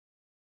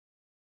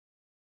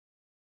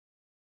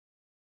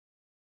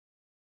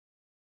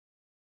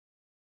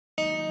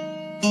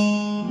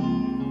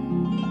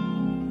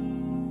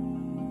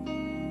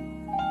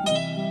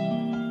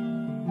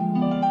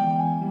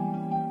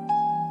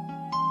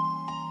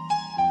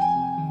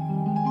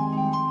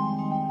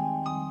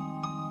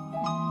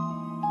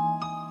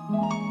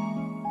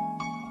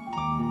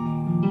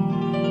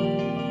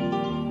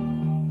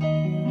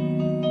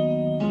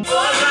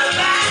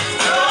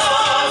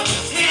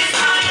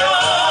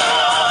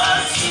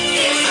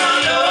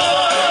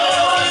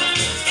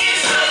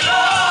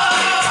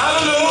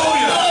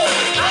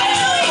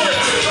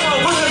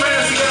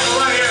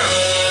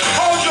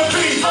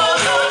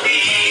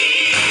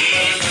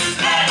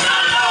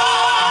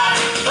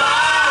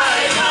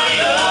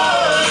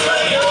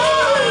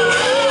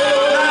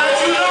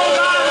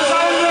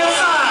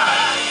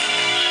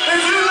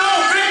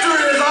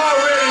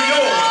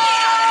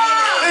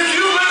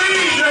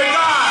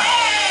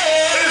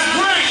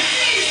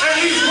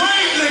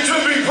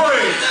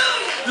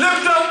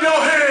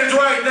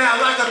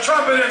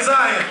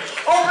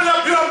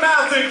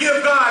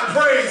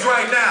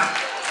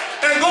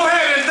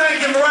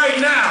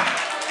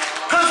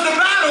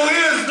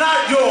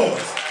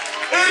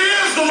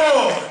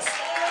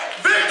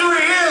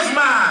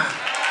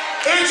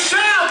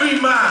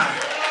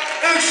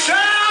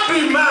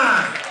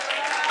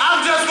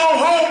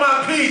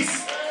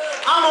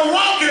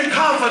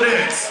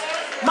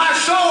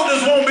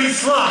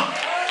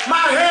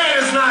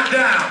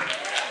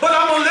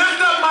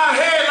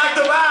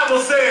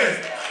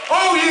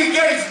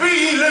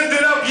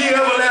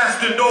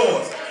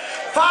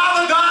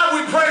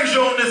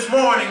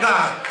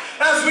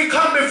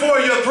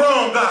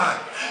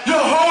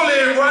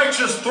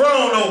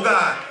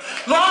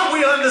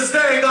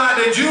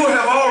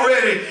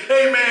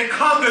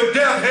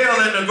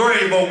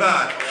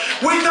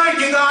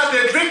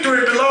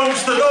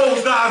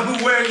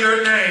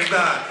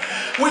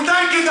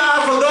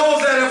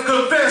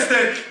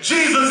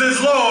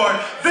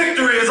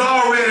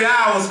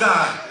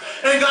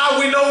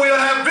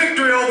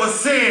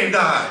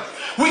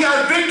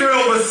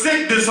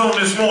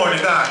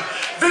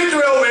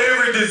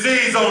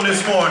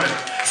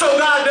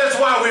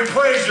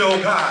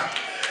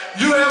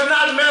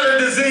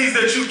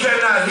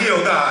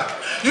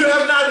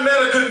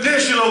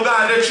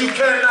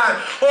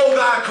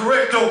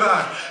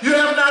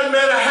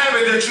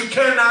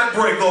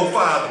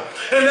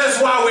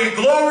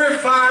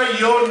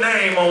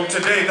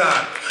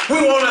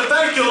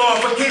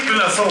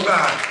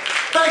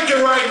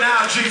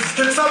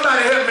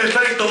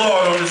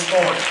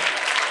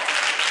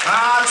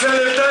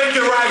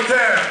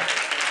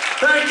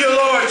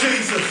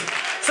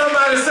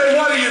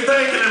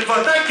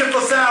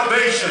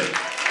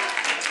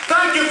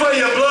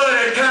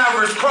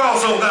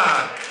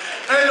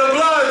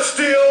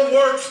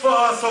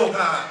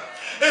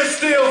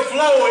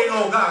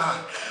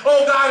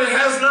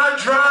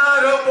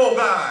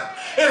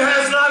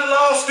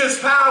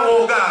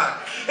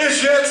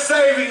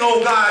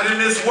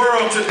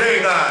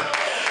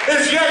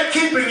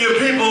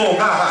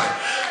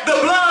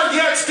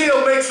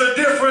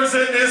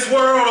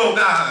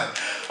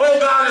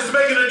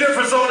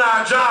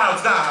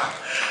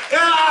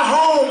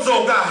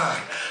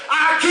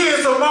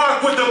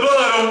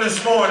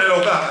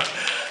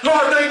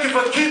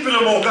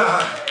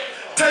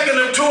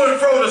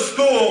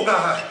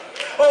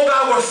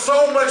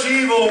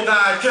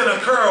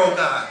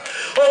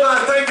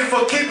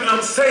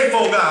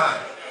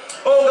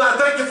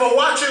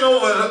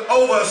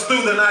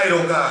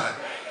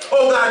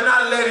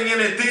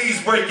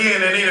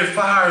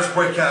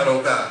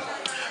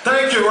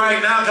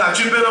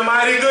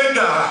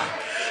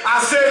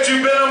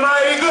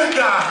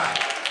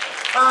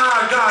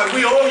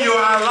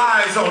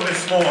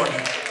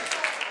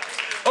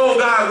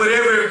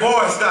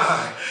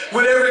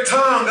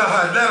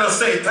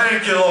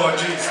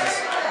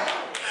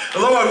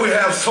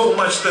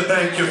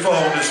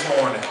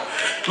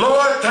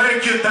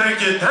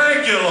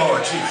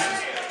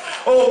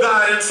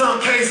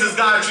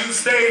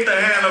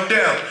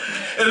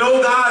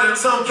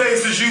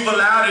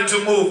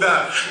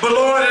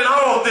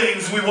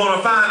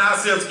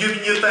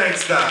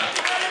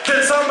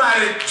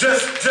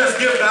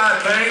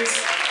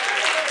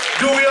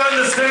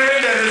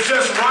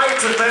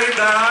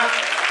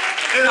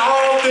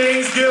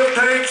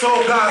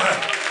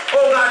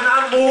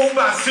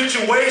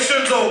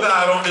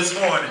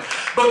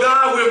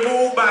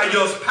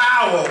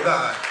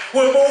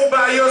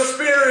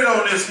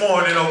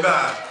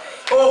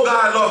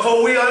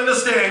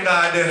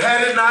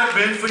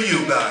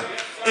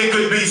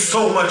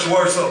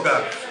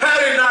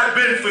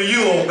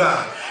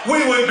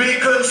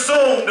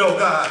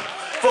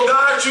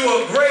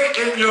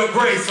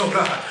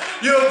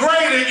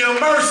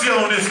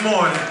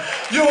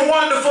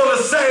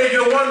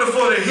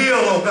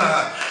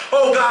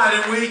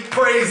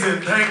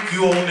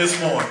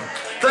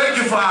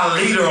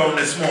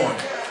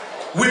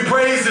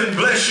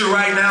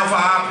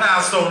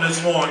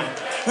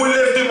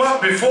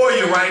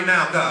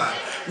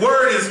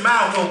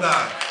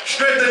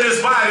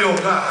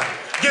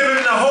Give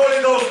him the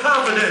Holy Ghost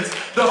confidence,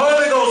 the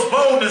Holy Ghost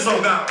boldness,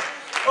 oh God.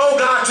 Oh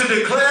God, to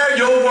declare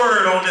your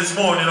word on this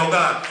morning, oh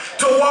God.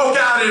 To walk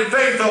out in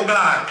faith, oh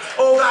God.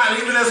 Oh God,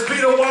 even as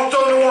Peter walked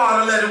on the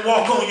water, let him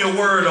walk on your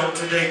word on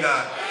today,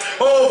 God.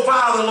 Oh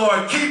Father,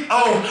 Lord, keep,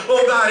 oh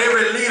God,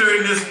 every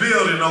leader in this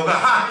building, oh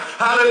God.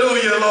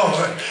 Hallelujah,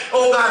 Lord.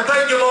 Oh God,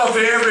 thank you, Lord,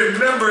 for every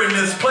member in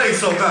this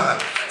place, oh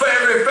God. For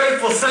every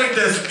faithful saint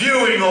that's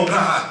viewing, oh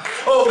God.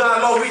 Oh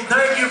God, Lord, we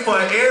thank you for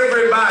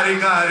everybody,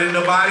 God, in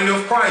the body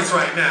of Christ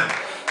right now.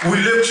 We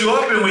lift you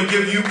up and we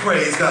give you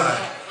praise, God.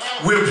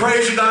 We'll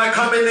praise you, God.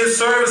 Come in this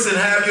service and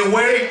have your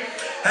way.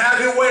 Have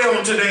your way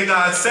on today,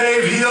 God.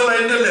 Save, heal,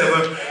 and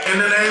deliver. In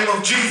the name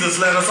of Jesus,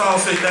 let us all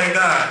say thank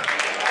God.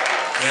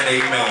 And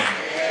amen.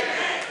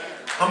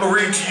 I'm going to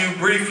read to you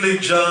briefly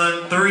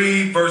John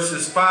 3,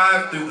 verses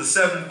 5 through the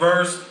 7th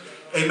verse.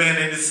 Amen.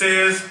 And it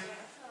says,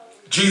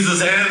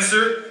 Jesus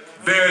answered,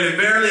 Verily,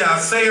 verily, I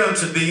say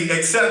unto thee,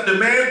 except a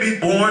man be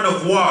born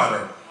of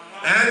water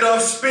and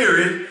of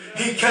spirit,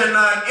 he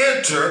cannot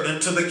enter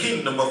into the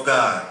kingdom of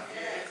God.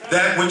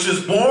 That which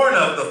is born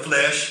of the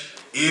flesh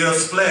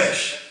is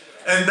flesh,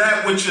 and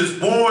that which is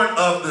born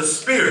of the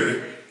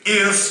spirit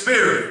is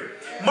spirit.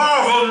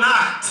 Marvel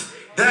not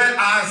that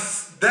I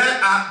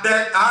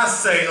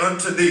say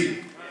unto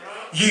thee,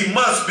 ye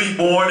must be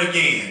born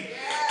again.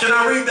 Can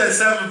I read that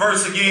 7th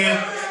verse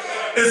again?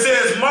 It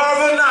says,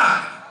 marvel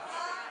not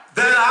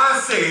that I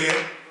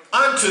said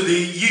unto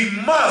thee, ye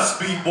must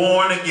be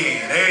born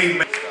again.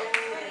 Amen.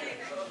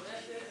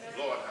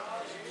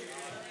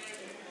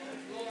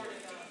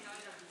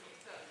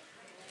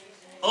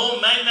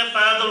 Oh,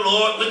 magnify the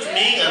Lord with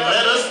me, and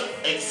let us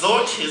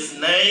exhort his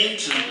name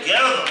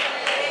together.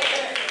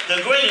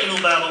 The Great and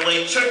New Bible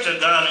Way Church of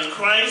God in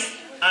Christ,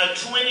 our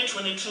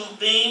 2022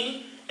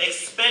 theme,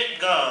 Expect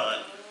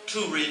God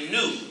to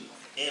Renew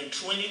in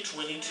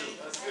 2022.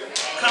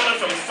 Coming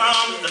from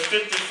Psalms, the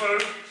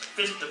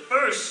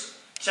 51st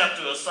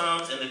chapter of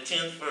Psalms, and the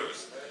 10th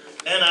verse.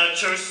 And our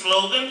church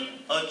slogan,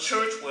 a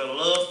church where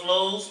love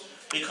flows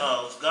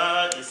because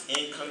God is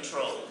in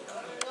control.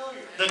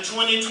 The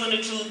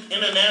 2022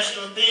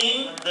 international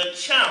theme, the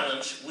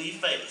challenge we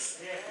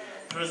face.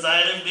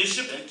 Presiding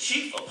Bishop and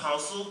Chief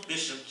Apostle,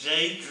 Bishop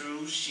J.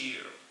 Drew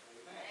Shear.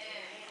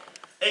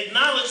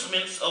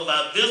 Acknowledgements of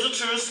our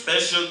visitors,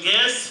 special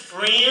guests,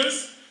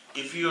 friends.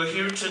 If you are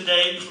here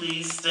today,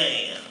 please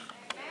stand.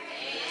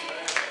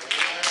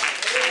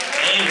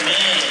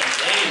 Amen.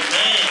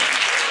 Amen.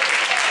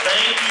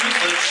 Thank you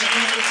for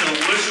choosing to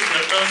worship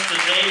with us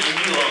today, and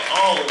you are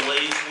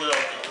always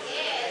welcome.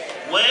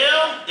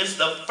 Well, it's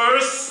the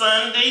first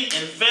Sunday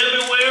in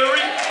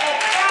February,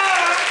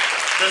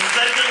 the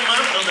second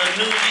month of the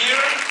new year.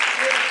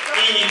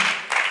 Any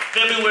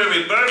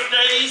February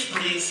birthdays,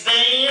 please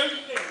stand.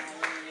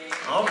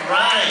 All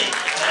right.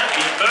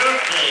 Happy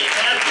birthday.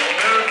 Happy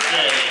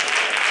birthday.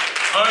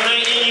 Are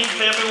there any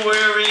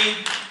February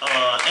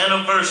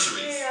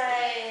anniversaries?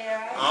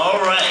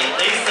 All right.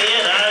 They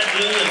said I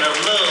do in the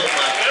love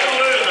month.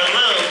 February is the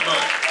love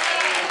month.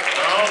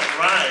 All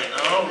right.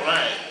 All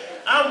right.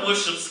 Our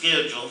worship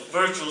schedule,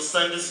 virtual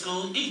Sunday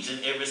school each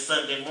and every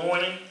Sunday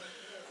morning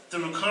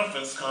through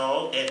conference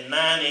call at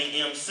 9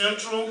 a.m.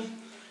 Central,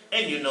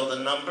 and you know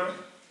the number,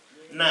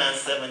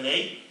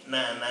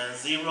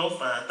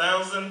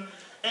 978-990-5000,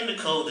 and the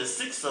code is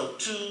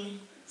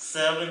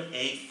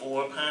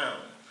 602-784#.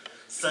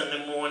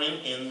 Sunday morning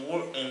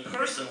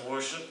in-person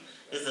worship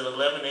is at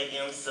 11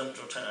 a.m.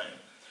 Central Time.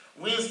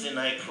 Wednesday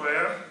night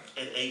prayer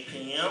at 8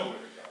 p.m.,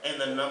 and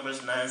the number is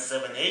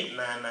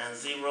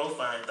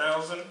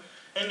 978-990-5000.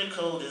 and the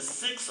code is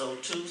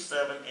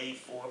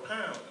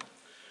 602-784#.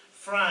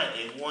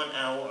 Friday, 1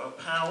 hour of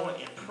power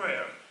and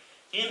prayer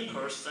in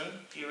person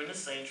here in the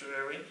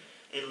sanctuary,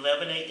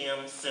 11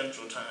 a.m.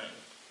 Central Time.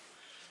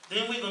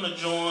 Then we're going to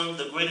join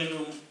the Great and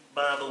New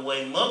Bible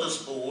Way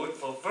Mothers Board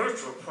for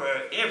virtual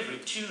prayer every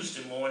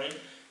Tuesday morning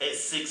at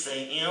 6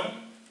 a.m.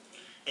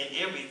 and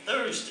every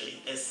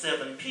Thursday at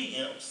 7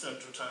 p.m.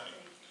 Central Time.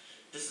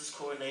 This is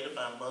coordinated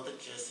by Mother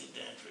Jessie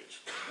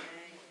Dandridge.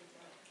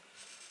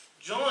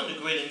 Join the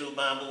Great and New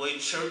Bible Way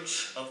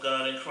Church of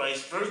God in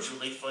Christ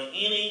virtually for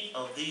any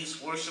of these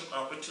worship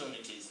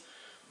opportunities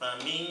by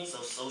means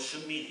of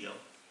social media.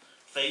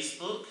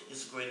 Facebook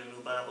is Great and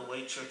New Bible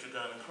Way Church of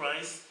God in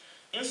Christ.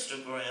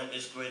 Instagram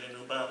is Great and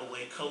New Bible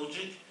Way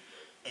COGIC.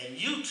 And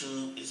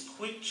YouTube is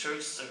Quick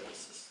Church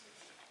Services.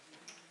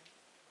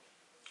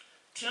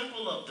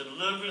 Temple of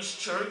Deliverance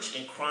Church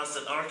in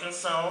Crosset,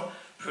 Arkansas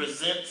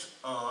presents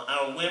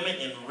our Women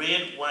in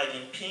Red, White,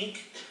 and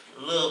Pink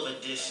Love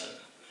Edition.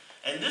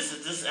 And this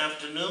is this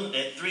afternoon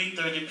at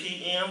 3:30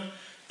 p.m.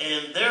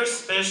 And their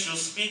special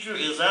speaker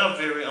is our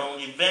very own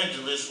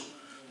evangelist,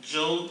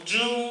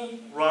 June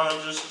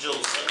Rodgers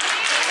Joseph.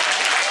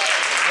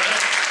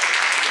 Right.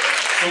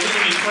 So we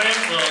will be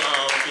praying for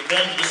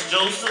Evangelist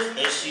Joseph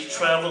as she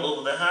traveled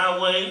over the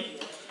highway,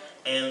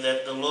 and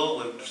that the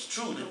Lord will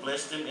truly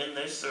bless them in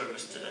their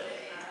service today.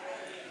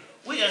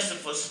 We ask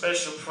for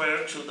special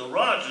prayer to the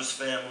Rodgers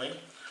family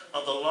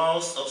of the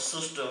loss of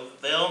Sister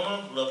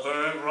Velma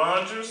Laverne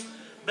Rodgers,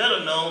 better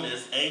known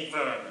as Aunt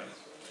Vernon.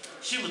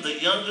 She was the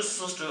youngest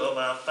sister of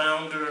our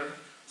founder,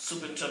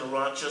 Superintendent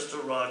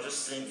Rodgers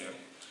Sr.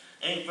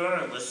 Aunt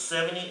Vern was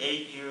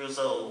 78 years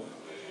old.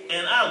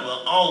 And I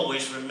will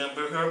always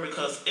remember her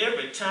because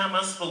every time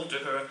I spoke to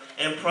her,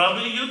 and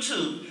probably you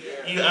too,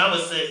 I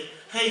would say,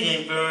 "Hey,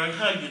 Aunt Vern,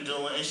 how you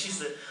doing?" And she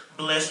said,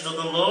 "Blessed of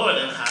the Lord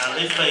and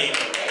highly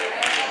favored."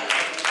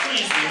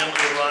 Please remember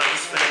the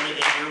Rodgers family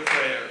in your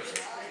prayers.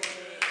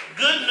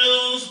 Good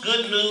news,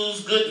 good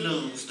news, good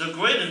news. The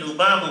Greater New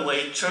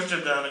Bibleway Church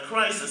of God in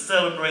Christ is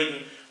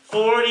celebrating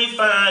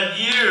 45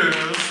 years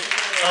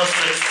of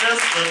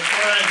successful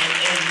climbing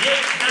and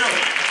yet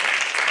counting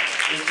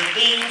is the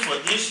theme for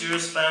this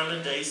year's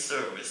Founding Day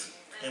service.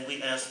 And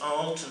we ask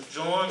all to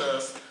join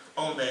us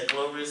on that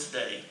glorious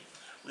day.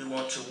 We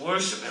want to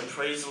worship and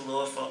praise the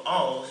Lord for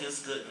all his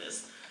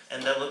goodness.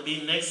 And that will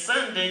be next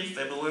Sunday,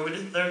 February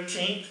the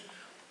 13th,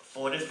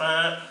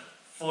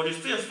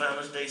 45th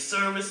Founders Day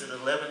service at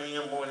 11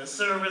 a.m. morning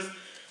service.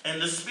 And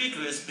the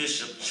speaker is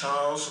Bishop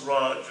Charles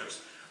Rodgers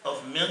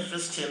of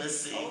Memphis,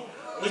 Tennessee,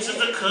 which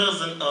is a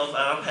cousin of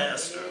our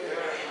pastor.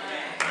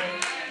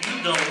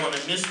 You don't want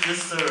to miss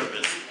this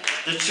service.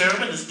 The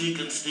chairman is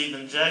Deacon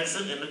Stephen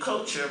Jackson, and the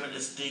co-chairman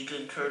is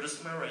Deacon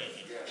Curtis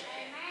Moraney.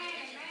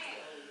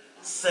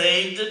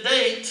 Save the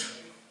date.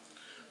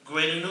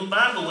 Greater New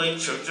Bibleway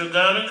Church of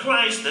God in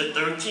Christ, the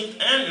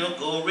 13th annual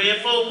Go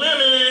Red for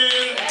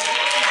Women.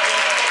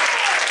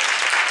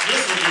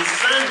 This will be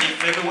Sunday,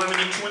 February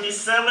the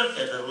 27th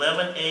at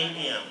 11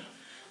 a.m.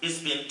 It's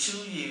been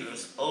 2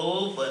 years.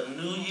 Old but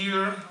new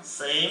year,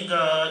 same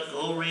God,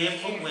 Go Red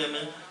for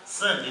Women,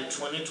 Sunday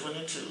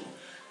 2022.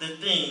 The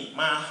theme,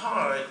 my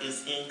heart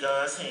is in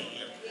God's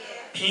hand.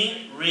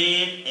 Pink,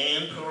 red,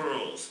 and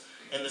pearls.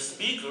 And the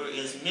speaker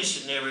is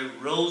missionary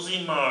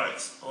Rosie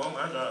Marks. Oh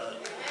my God.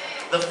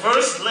 The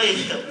First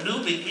Lady of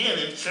New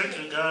Beginning Church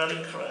of God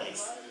in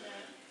Christ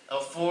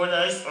of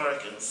Fordyce,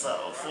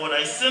 Arkansas,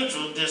 Fordyce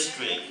Central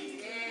District.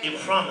 It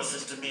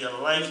promises to be a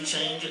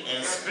life-changing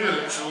and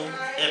spiritual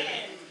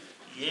epic.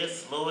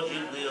 Yes, Lord,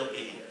 it will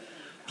be.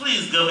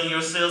 Please govern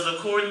yourselves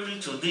accordingly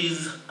to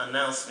these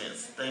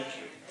announcements. Thank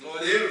you.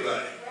 Lord,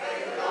 everybody.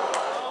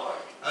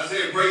 I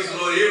said, praise the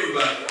Lord,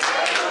 everybody.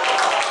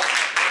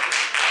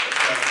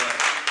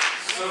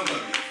 Some of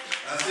you.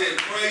 I said,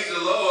 praise the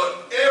Lord,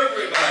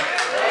 everybody.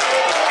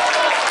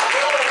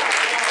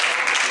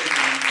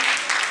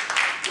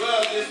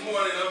 Well, this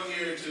morning I'm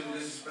here to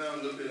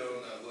expound a little bit on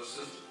what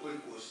Sister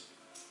Quick was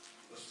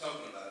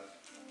talking about.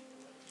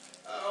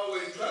 I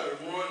always try to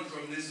run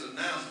from this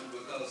announcement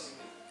because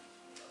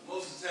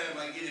most of the time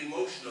I get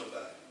emotional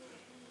about it.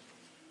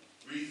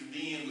 Reason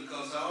being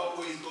because I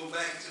always go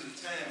back to the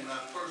time when I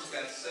first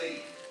got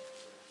saved.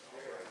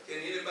 Can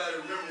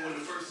anybody remember when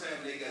the first time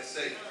they got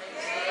saved?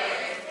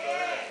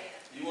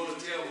 You want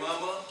to tell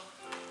mama,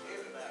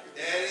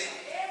 daddy,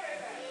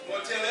 you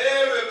want to tell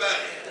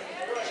everybody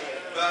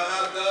about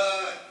how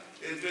God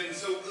has been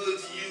so good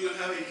to you and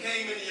how he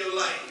came into your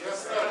life.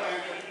 Yes, sir.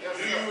 Yes,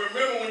 do you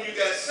remember when you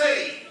got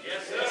saved?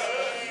 Yes, sir.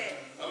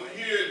 I'm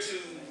here to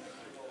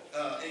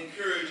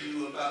encourage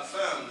you about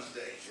Founders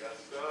Day. Yes,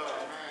 sir.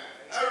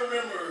 I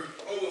remember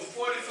over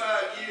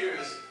 45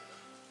 years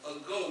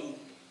ago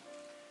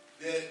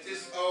that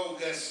this all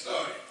got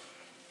started.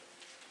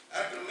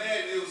 I can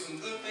imagine there was some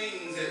good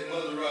things at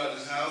Mother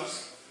Rodgers'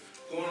 house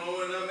going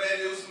on, and I imagine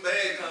there was some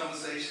bad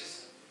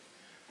conversations.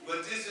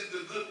 But this is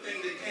the good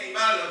thing that came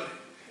out of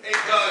it.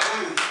 Ain't God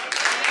good?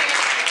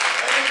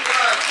 Ain't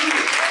God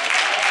good?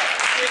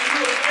 Can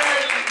you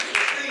imagine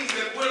the things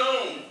that went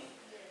on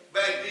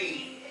back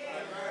then?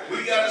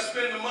 We got to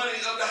spend the money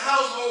of the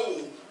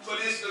household for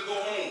this to go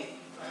on.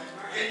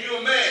 Can you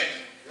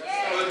imagine?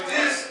 But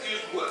this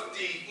is what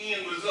the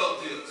end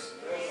result is.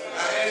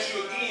 I ask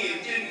you again,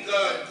 isn't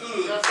God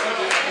good?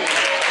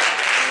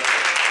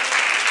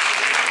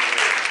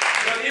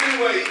 But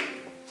anyway,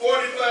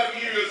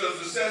 45 years of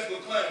successful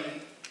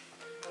climbing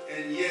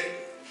and yet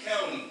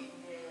counting.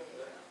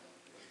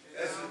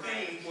 That's the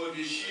theme for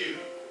this year.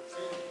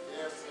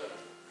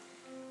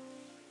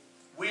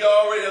 We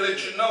already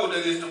let you know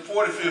that it's the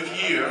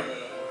 45th year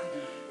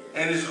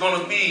and it's going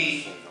to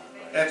be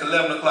at the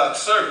 11 o'clock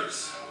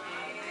service.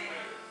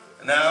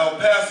 Now, our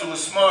pastor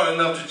was smart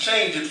enough to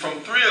change it from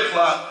 3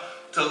 o'clock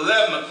to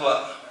 11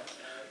 o'clock.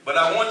 But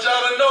I want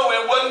y'all to know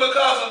it wasn't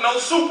because of no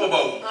Super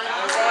Bowl.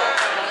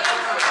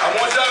 I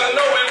want y'all to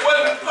know it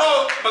wasn't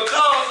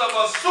because of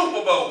a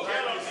Super Bowl.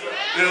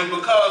 It was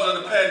because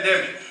of the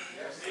pandemic.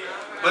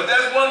 But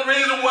that's one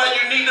reason why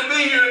you need to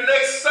be here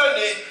next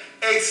Sunday,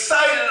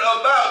 excited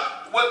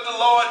about what the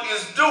Lord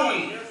is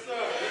doing.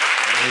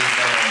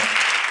 Amen.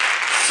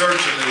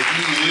 Certainly,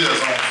 he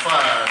is on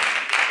fire,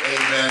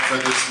 amen, for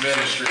this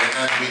ministry,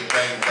 and we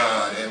thank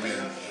God,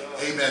 amen.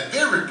 Amen.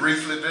 Very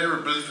briefly,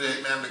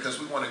 amen, because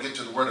we want to get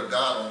to the Word of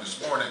God on this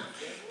morning.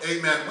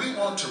 Amen. We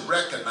want to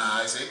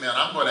recognize, amen,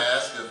 I'm going to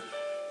ask if,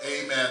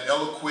 amen,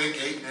 Ella Quick,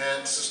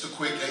 amen, Sister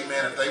Quick,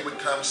 amen, if they would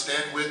come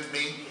stand with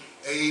me.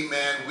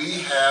 Amen.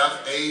 We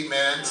have,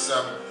 amen,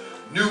 some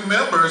new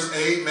members,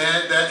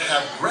 amen, that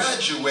have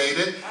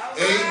graduated,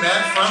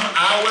 amen, from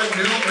our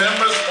new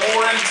members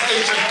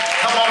orientation.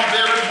 Come on,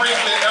 very briefly.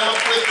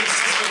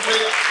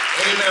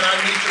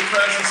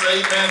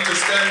 amen, to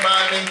stand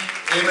by me,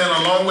 amen,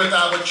 along with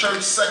our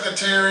church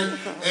secretary,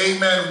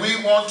 amen.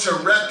 We want to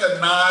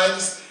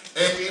recognize,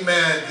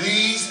 amen,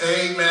 these,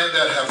 amen,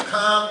 that have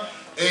come,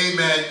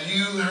 amen.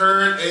 You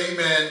heard,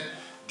 amen,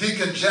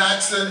 Deacon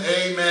Jackson,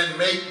 amen,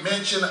 make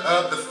mention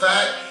of the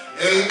fact,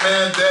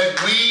 amen,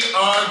 that we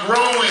are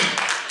growing.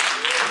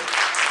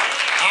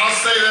 I'll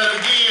say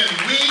that again.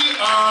 We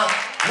are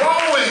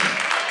growing.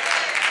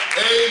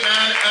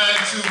 Amen. And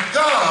to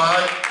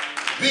God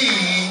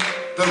be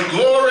the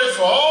glory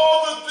for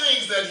all the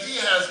things that he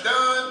has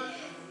done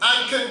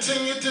and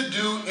continue to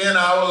do in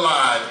our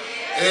lives.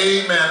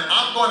 Amen.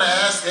 I'm going to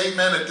ask,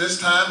 amen, at this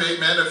time,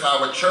 amen, if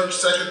our church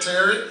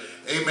secretary,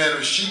 amen,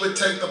 if she would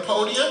take the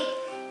podium.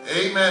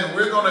 Amen.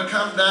 We're going to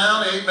come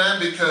down, amen,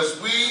 because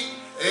we,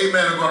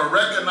 amen, are going to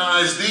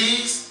recognize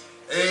these,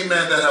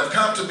 amen, that have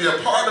come to be a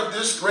part of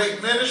this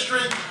great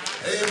ministry.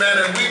 Amen.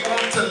 And we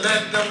want to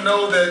let them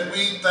know that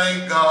we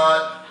thank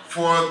God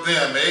for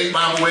them. Amen.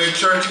 Bibleway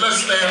Church,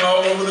 let's stand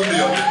all over the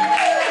building.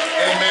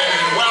 Amen.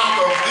 And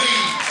welcome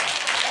these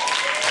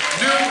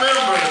new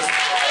members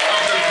of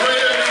the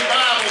Greater New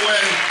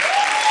Bibleway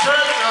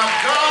Church of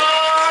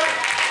God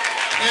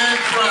in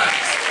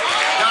Christ.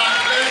 God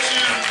bless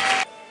you.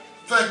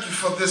 Thank you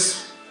for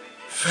this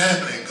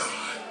family,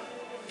 God,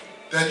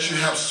 that you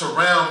have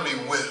surrounded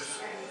me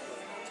with,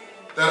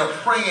 that are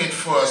praying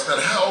for us, that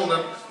held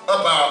up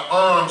our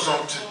arms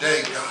on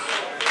today, God.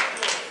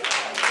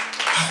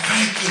 I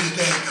thank you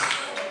today, God.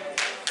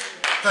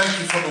 Thank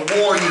you for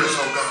the warriors,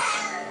 oh God.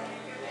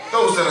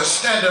 Those that are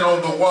standing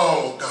on the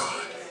wall, oh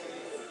God,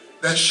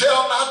 that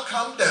shall not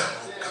come down,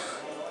 oh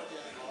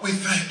God. We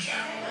thank you.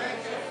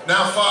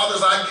 Now,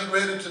 fathers, I get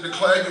ready to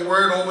declare your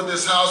word over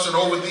this house and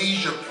over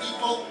these, your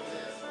people.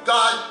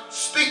 God,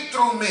 speak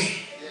through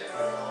me.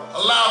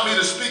 Allow me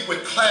to speak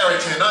with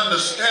clarity and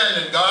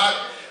understanding,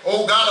 God.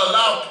 Oh, God,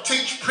 allow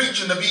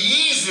preaching to be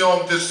easy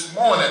on this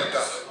morning,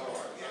 God.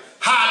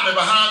 Hide me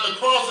behind the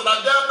cross that I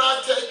dare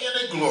not take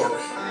any glory.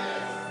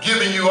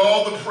 Giving you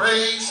all the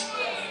praise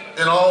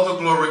and all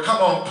the glory. Come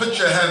on, put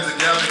your hands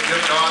together and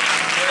give God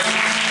some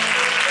praise.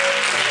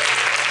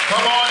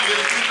 Come on,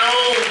 if you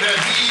know that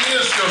he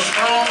is your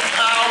strong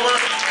power,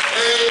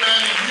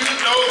 amen, you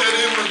know that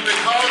it was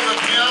because of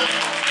him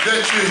that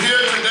you're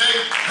here today.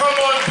 Come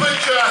on, put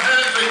your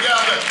hands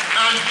together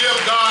and give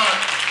God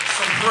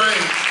some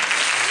praise.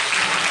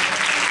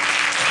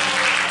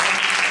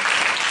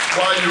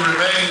 While you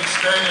remain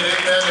standing,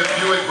 amen,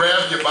 if you would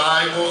grab your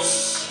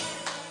Bibles,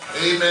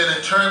 amen,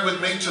 and turn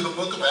with me to the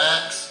book of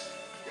Acts.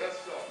 Yes,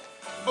 sir.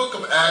 Book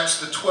of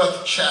Acts, the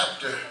 12th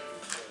chapter,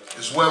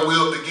 is where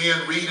we'll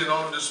begin reading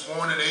on this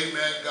morning.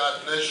 Amen.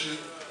 God bless you.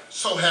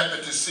 So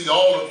happy to see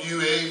all of you.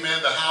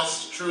 Amen. The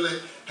house truly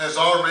has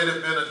already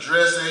been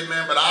addressed.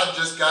 Amen. But I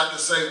just got to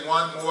say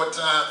one more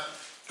time,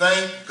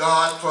 thank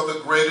God for the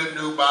Greater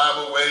New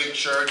Bibleway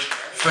Church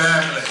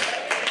family.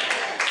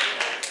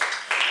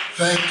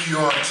 Thank you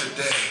on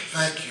today.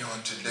 Thank you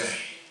on today.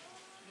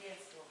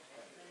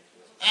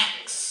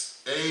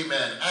 Acts,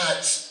 amen.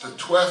 Acts, the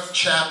 12th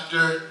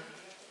chapter,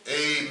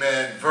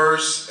 amen.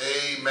 Verse,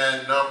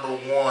 amen, number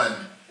 1,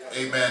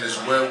 amen, is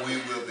where we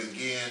will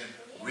begin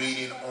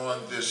reading on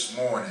this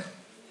morning.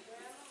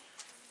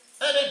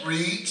 And it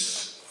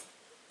reads,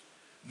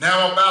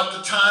 now about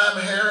the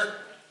time Herod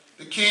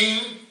the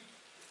king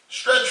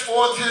stretched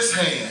forth his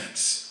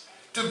hands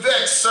to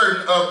vex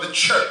certain of the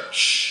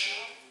church.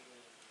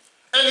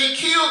 And he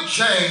killed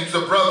James,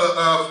 the brother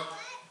of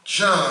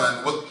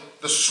John,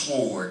 with the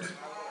sword.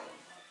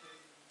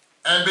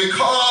 And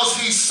because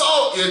he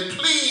saw it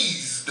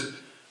pleased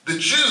the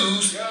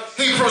Jews,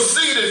 he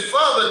proceeded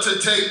further to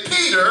take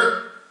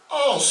Peter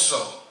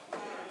also.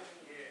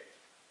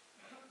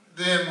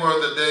 Then were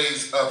the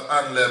days of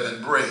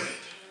unleavened bread.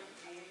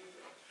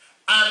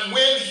 And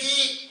when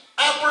he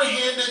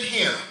apprehended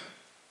him,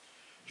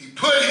 he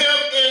put him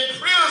in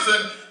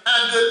prison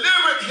and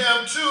delivered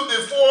him to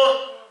the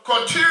four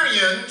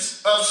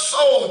quaternions of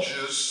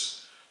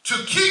soldiers to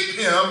keep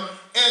him,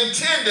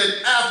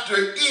 intended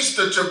after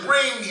Easter to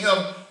bring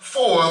him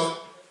forth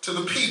to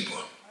the people.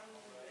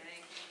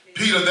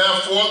 Peter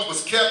therefore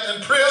was kept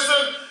in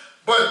prison,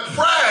 but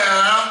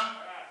prayer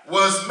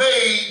was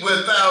made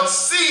without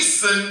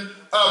ceasing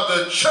of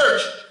the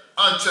church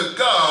unto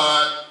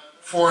God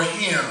for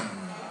him.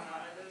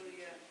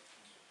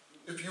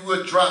 If you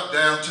would drop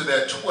down to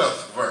that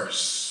 12th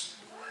verse.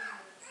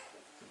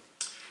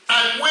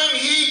 And when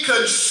he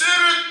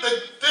considered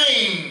the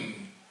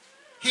thing,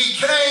 he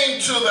came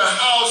to the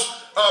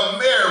house of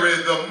Mary,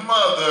 the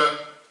mother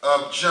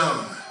of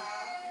John.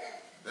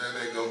 There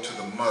they go to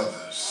the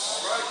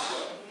mothers.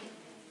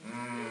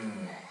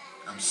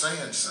 I'm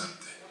saying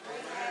something.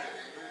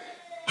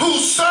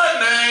 Whose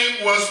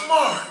surname was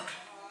Mark,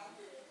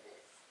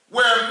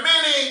 where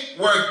many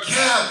were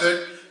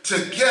gathered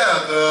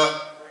together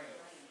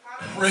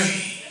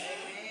praying.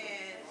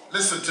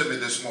 Listen to me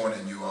this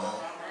morning, you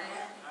all.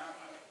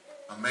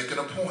 I'm making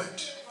a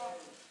point.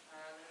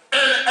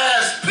 And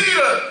as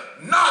Peter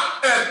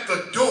knocked at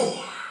the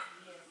door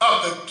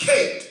of the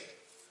gate,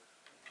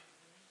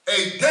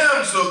 a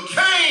damsel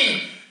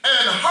came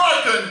and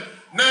hearkened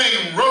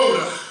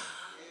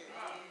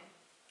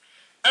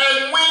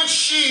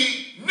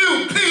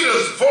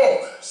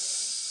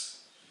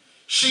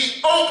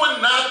She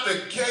opened not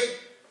the gate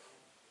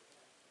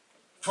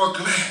for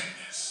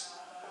gladness,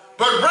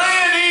 but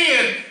ran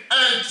in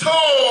and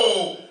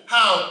told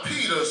how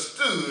Peter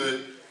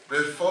stood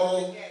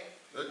before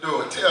the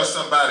door. Tell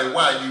somebody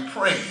why you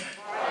praying.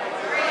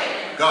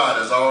 God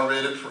has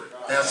already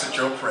answered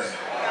your prayer.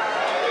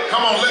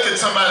 Come on, look at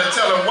somebody and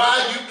tell them why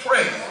you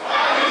praying.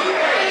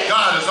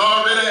 God has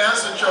already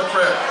answered your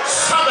prayer.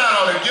 Somebody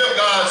ought to give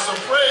God some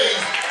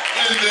praise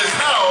in this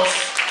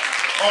house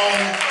on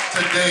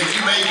today. You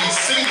may be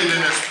seated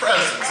in his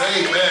presence.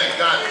 Amen.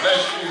 God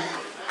bless you.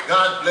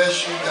 God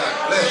bless you.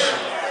 God bless you.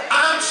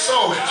 I'm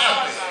so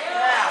happy.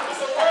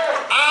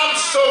 I'm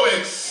so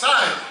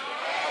excited.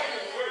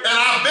 And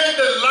I've been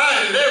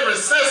delighted ever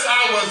since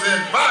I was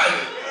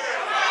invited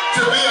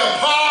to be a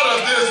part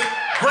of this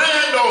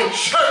grand old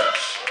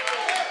church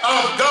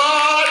of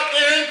God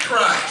in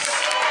Christ.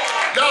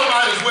 Y'all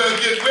might as well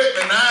get with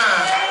me now.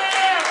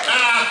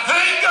 And I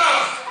thank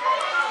God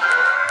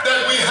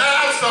that we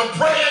have some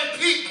praying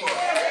people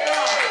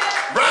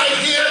right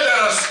here that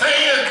are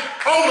staying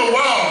on the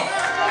wall.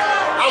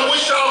 I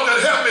wish y'all could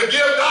help me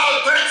give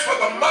God thanks for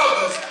the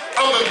mothers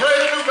of the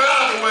Great New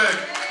Bibleway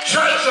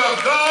Church of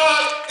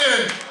God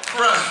in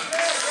Christ.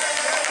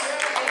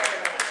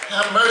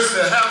 Have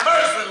mercy,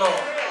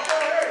 Lord.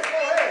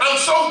 I'm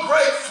so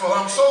grateful.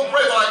 I'm so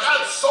grateful. I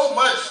got so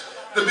much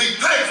to be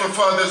thankful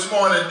for this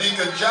morning,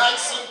 Deacon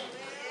Jackson.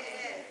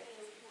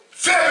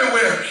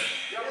 February.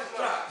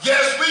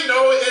 Yes, we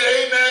know it,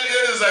 amen.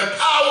 It is a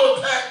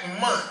power-packed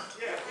month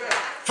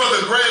for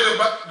the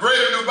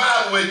Greater New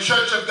Bibleway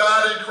Church of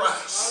God in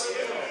Christ.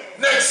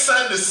 Next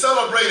Sunday,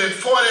 celebrating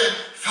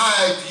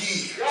 45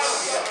 years.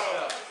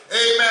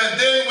 Amen.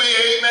 Then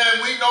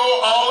we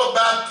know all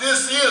about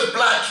this is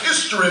Black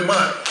History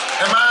Month.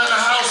 Am I in the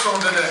house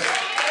on today?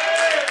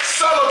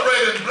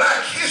 Celebrating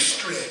Black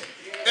history,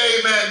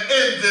 amen,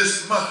 in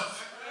this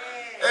month.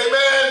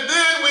 Amen.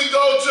 Then we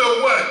go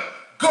to what?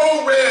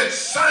 Go Red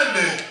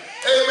Sunday,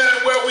 amen,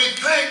 where we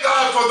thank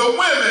God for the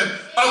women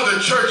of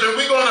the church. And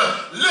we're going to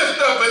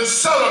lift up and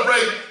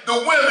celebrate the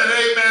women,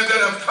 amen,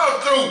 that have come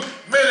through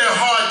many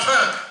hard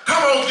times.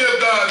 Come on, give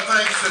God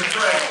thanks and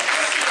praise.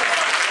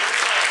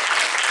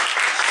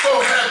 So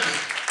happy.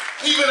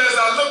 Even as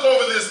I look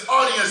over this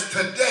audience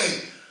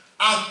today,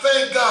 I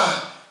thank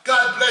God.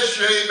 God bless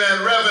you,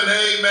 amen, Reverend,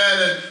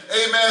 amen,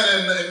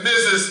 and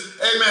Mrs.,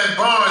 amen,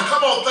 Barnes.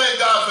 Come on, thank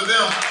God for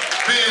them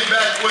being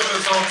back with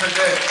us on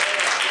today.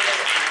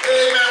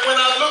 Amen. When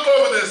I look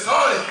over this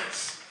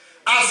audience,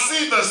 I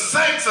see the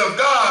saints of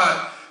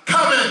God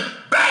coming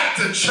back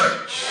to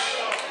church.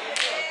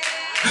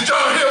 Did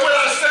y'all hear what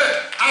I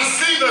said? I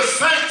see the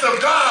saints of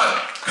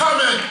God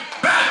coming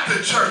back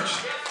to church.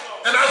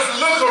 And as I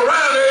look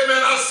around,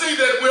 amen, I see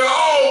that we're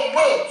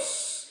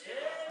almost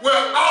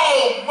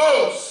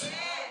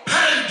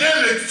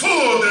pandemic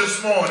full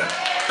this morning.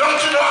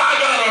 Don't you know I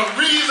got a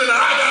reason and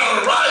I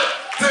got a right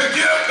to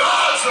give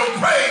God some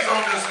praise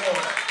on this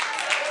morning.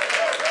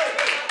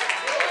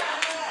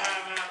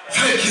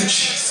 Thank you,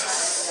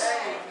 Jesus.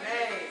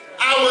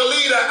 Our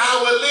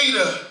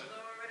leader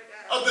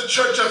of the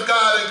Church of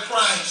God in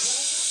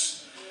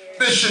Christ,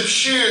 Bishop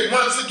Sheard,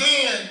 once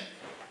again,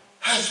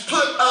 has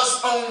put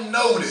us on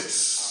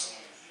notice.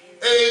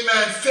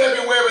 Amen.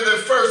 February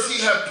the 1st,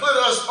 he has put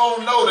us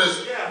on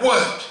notice.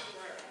 What?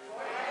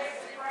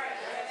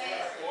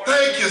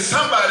 Thank you.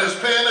 Somebody's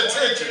paying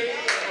attention.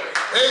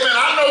 Amen.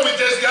 I know we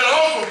just got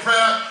off of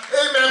prayer.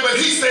 Amen. But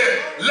he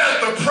said,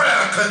 let the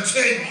prayer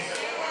continue.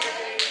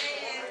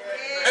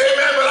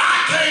 Amen. But I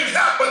can't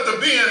help but to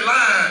be in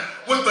line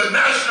with the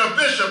national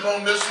bishop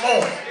on this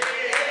morning.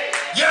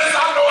 Yes,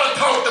 I know I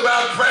talked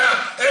about prayer.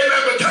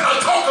 Amen. But can I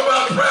talk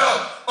about prayer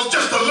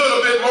just a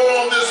little bit more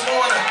on this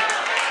morning?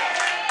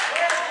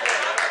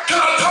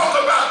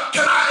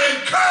 Can I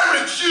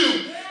encourage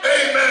you?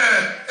 Amen.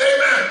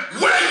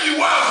 Amen. Where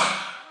you are,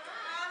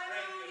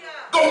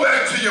 go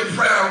back to your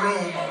prayer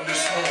room on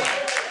this morning.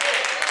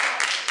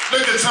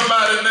 Look at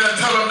somebody in there and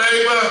tell them,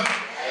 neighbor,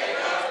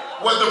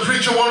 what the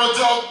preacher want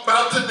to talk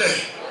about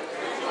today.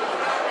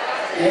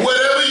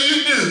 Whatever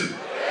you do,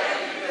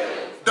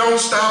 don't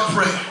stop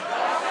praying.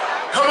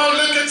 Come on,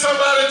 look at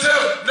somebody and tell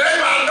them,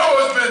 neighbor, I know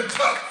it's been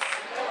tough.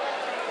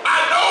 I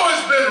know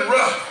it's been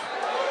rough.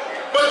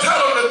 But tell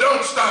them to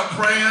don't stop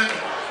praying.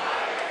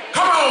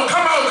 Come on,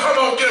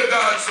 give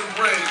God some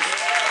praise.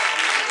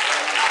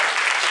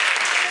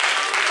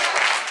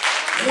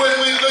 When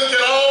we look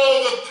at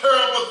all the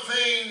terrible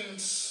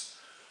things,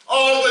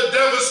 all the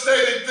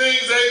devastating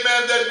things,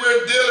 amen, that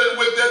we're dealing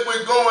with, that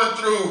we're going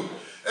through,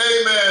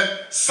 amen,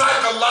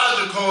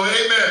 psychological,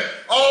 amen,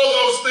 all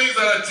those things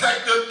that are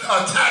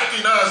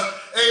attacking us,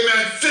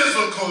 amen,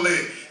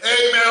 physically,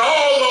 amen,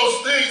 all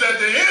those things that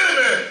the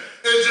enemy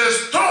is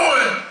just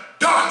throwing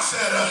darts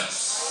at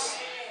us.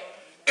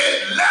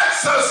 It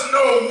lets us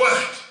know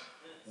what?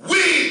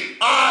 We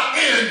are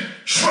in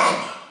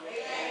trouble.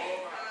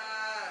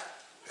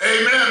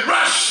 Amen.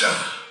 Russia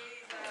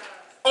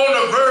on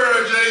the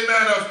verge,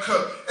 amen,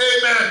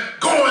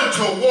 going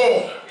to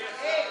war.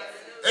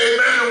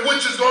 Amen,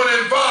 which is going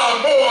to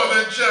involve more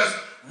than just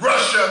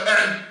Russia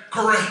and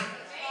Korea.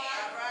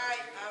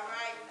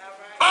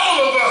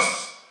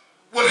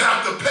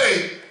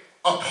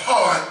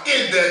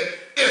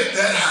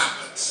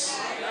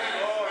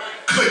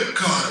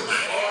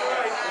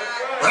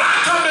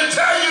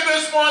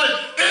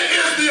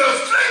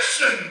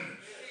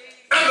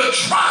 the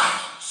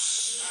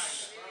trials.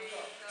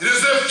 It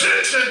is the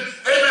affliction,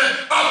 amen,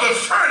 of the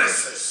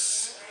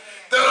furnaces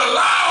that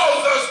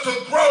allows us to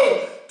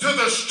grow to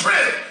the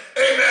strength,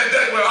 amen,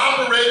 that we're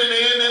operating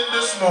in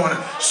this morning.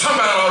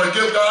 Somebody ought to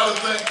give God a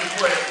thank you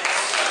praise.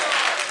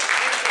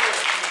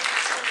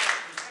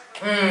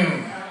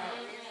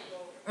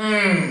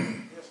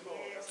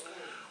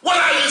 What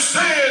are you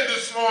saying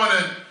this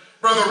morning,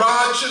 Brother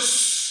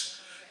Rodgers?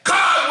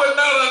 God would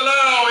not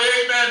allow,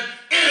 amen,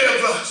 any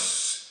of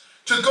us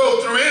to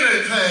go through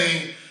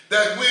anything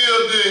that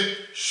will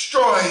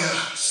destroy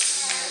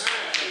us.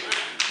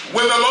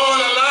 When the Lord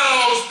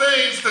allows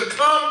things to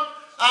come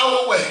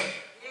our way,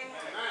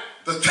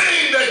 the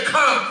thing that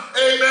come,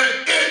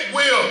 amen, it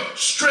will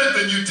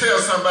strengthen you. Tell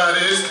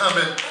somebody it's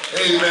coming,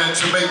 amen,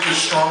 to make you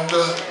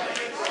stronger.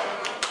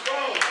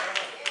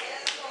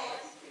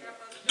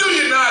 Do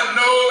you not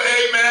know,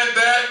 amen,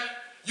 that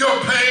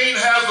your pain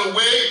has a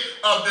way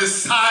of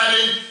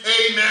deciding,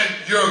 amen,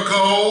 your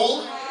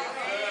goal?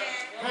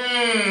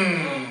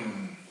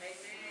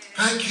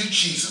 Thank you,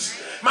 Jesus.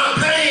 My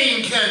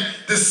pain can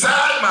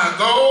decide my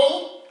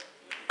goal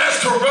as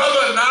to whether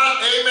or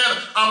not, amen,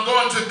 I'm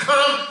going to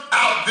come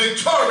out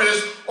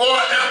victorious, or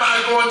am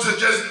I going to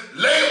just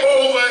lay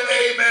over,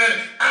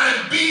 amen,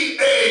 and be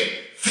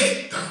a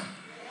victim?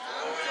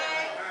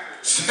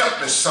 Help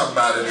me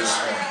somebody this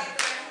morning.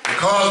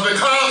 Because,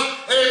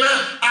 amen,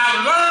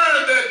 I've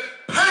learned that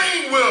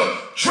pain will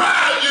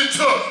drive you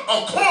to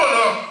a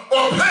corner,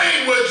 or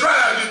pain will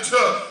drive you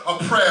to a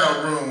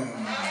prayer room.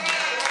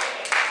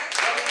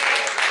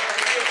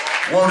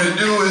 Won't it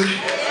do it?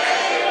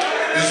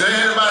 Is there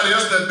anybody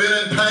else that's been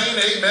in pain,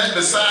 amen,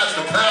 besides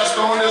the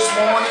pastor on this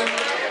morning?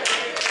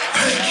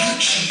 Thank you,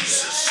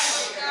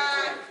 Jesus.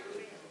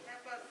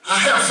 I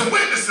have some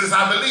witnesses,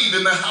 I believe,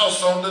 in the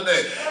house on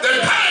today.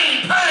 That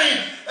pain,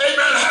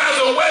 amen, has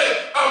a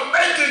way of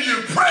making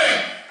you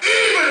pray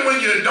even when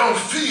you don't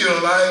feel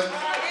like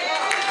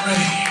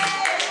praying.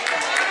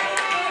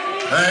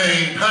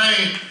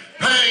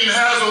 Pain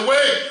has a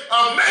way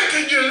of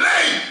making you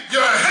lay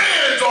your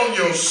hands on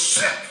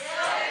yourself.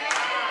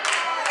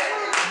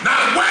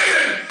 Not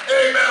waiting,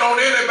 amen, on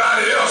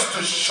anybody else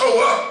to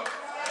show up.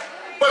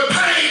 But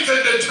pain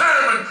can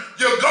determine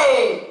your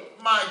goal.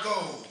 My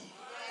goal.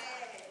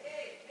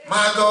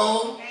 My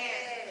goal?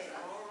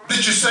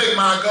 Did you say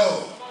my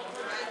goal?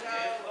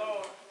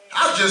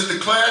 I just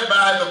declared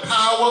by the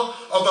power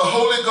of the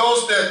Holy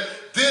Ghost that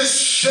this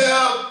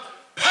shall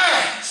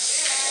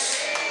pass.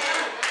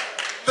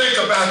 Think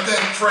about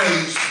that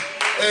phrase,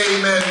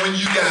 amen, when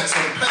you got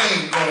some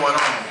pain going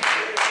on.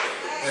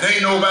 And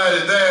ain't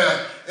nobody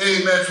there,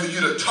 amen, for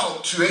you to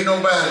talk to. Ain't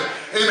nobody,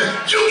 amen.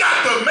 You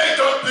got to make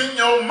up in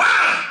your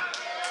mind.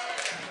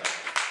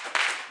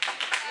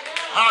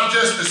 I've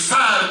just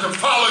decided to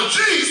follow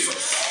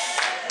Jesus.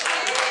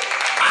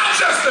 I've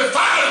just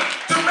decided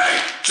to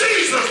make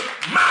Jesus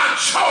my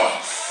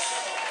choice.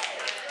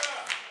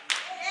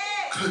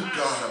 Good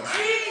God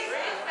Almighty.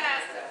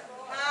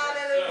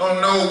 I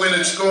don't know when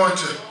it's going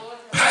to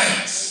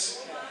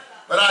pass,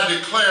 but I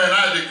declare and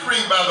I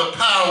decree by the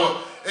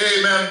power,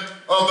 amen,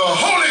 of the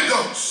Holy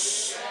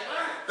Ghost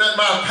that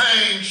my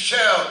pain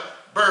shall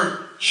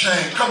birth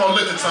change. Come on,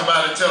 look at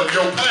somebody and tell them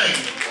your pain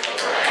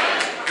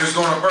is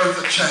going to birth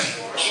a change.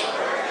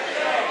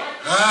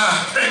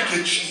 Thank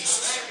you,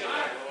 Jesus.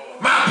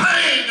 My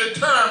pain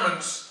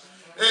determines,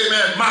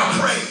 amen, my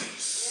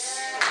praise.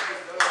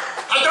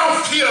 I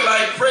don't feel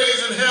like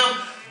praising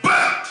him,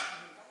 but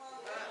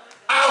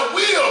I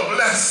will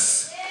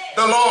bless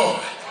the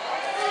Lord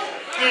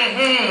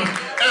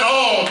at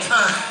all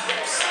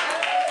times,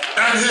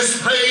 and his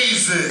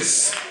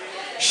praises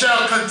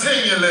shall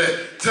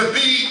continually to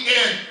be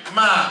in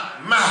my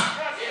mouth.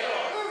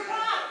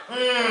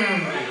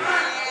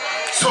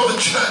 So the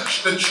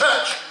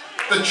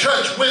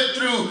church went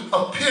through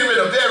a period,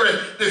 a very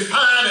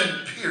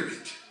defining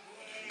period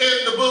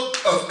in the book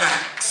of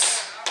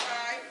Acts.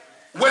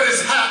 What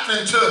is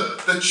happening to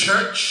the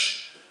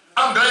church?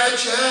 I'm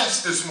glad you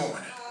asked this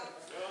morning,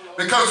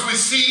 because we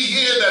see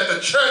here that the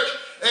church,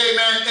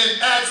 amen,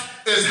 in Acts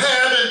is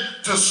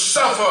having to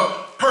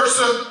suffer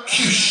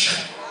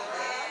persecution.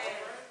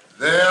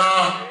 They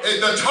are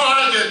the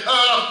target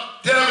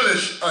of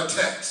devilish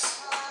attacks.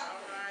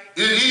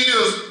 It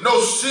is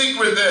no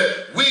secret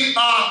that we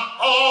are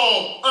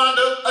all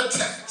under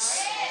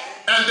attacks,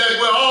 and that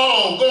we're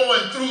all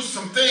going through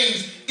some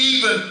things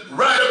even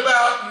right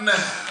about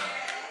now.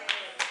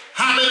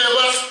 How many of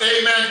us,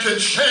 amen, can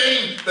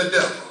shame the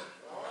devil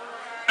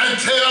and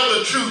tell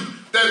the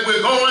truth that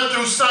we're going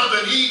through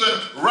something even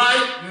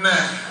right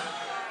now?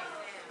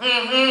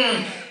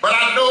 But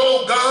I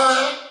know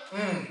God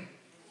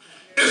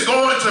is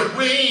going to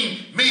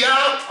bring me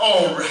out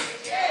all right.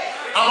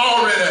 I'm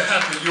already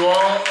happy, you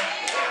all.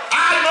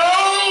 I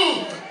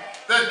know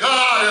that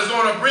God is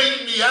going to bring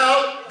me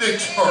out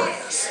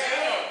victorious.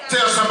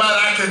 Tell somebody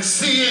I can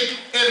see it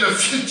in the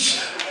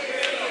future,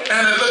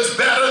 and it looks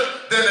better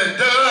than it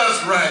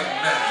does right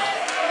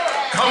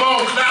now. Come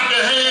on, clap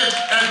your hands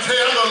and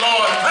tell the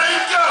Lord,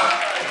 thank you,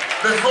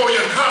 before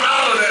you come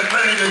out of that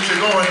thing that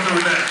you're going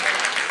through now.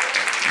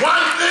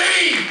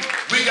 thing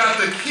we got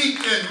to keep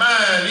in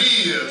mind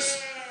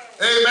is,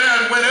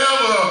 amen,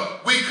 whenever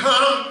we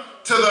come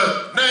to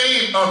the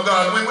name of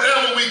God,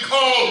 whenever we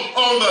call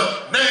on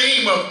the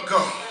name of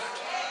God,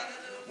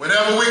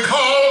 whenever we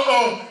call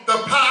on the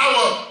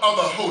power of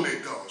the Holy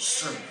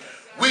Ghost,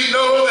 we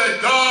know that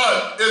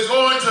God is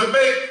going to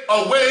make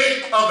a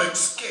way of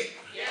escape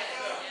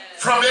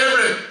from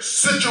every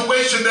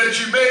situation that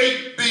you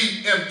may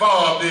be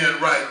involved in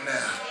right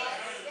now.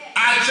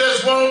 I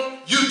just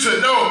want you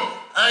to know,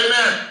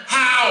 amen,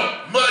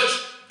 how much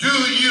do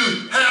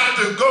you have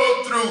to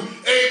go through,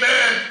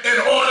 amen, in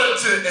order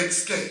to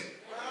escape?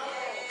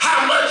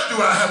 How much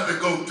do I have to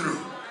go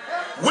through?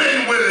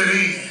 When will it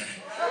end?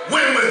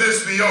 When will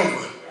this be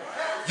over?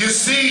 You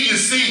see,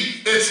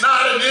 it's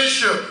not an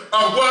issue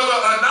of whether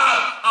or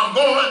not I'm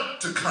going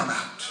to come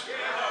out.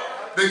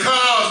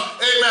 Because,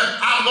 amen,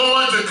 I'm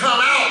going to come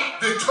out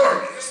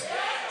victorious.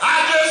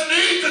 I just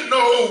need to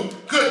know,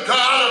 good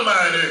God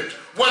Almighty,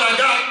 what I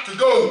got to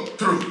go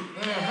through.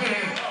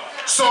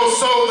 So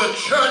the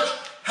church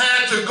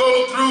had to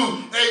go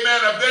through,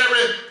 amen, a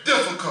very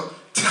difficult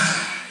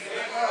time.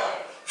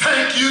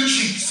 Thank you,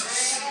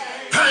 Jesus.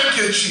 Thank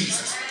you,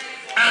 Jesus.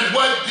 And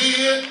what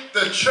did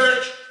the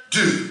church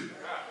do?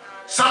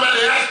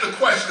 Somebody asked the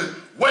question,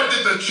 what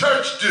did the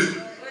church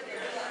do?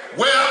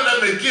 Well,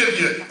 let me give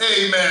you,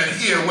 amen,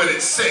 here what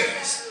it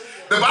says.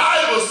 The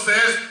Bible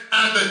says,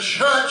 and the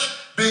church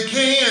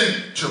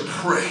began to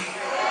pray.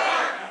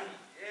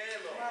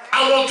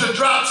 I want to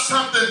drop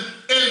something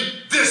in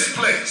this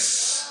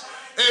place.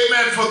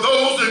 Amen. For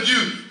those of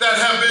you that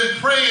have been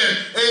praying,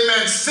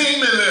 amen,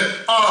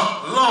 seemingly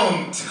a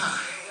long time.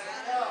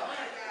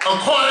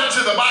 According to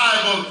the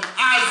Bible,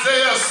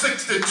 Isaiah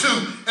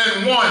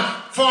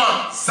 62:1, for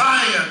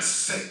Zion's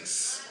sake.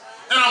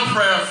 And I'm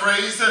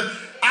paraphrasing,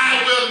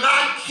 I will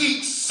not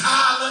keep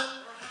silent,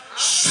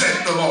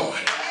 said the Lord.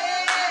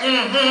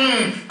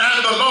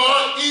 And the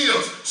Lord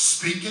is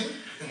speaking.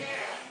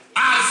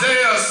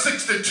 Isaiah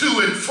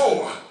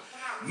 62:4.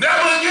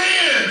 Never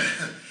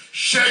again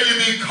shall you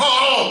be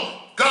called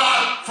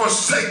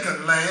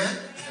God-forsaken land,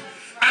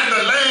 and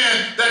the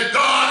land that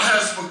God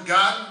has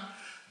forgotten,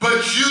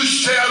 but you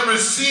shall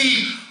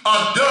receive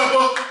a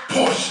double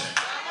portion.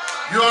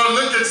 You ought to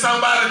look at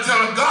somebody and tell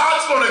them,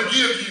 God's going to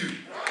give you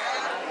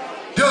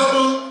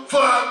double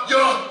for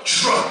your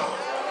trouble.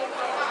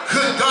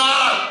 Good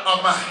God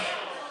Almighty.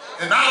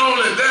 And not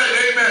only that,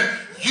 amen,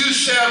 you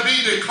shall be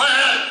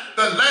declared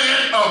the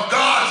land of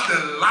God's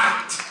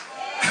delight.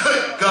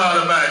 Good God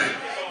Almighty.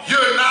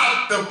 You're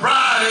not the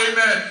bride,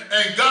 amen,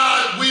 and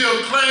God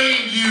will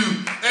claim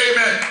you,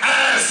 amen,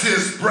 as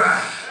his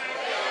bride.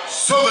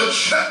 So the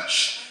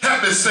church,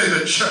 help me say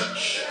the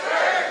church,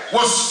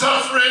 was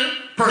suffering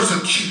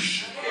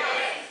persecution.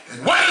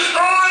 And what is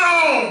going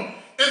on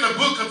in the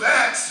book of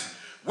Acts,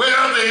 where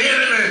the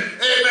enemy,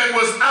 amen,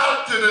 was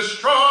out to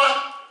destroy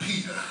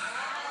Peter?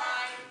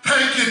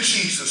 Thank you,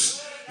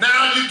 Jesus.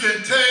 Now you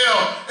can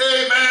tell,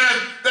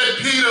 amen, that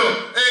Peter,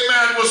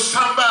 amen, was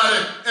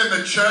somebody in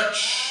the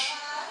church.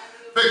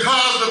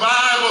 Because the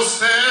Bible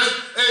says,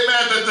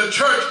 amen, that the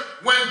church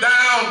went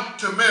down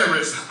to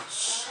Mary's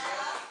house,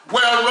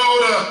 where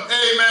Rhoda,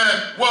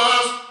 amen,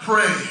 was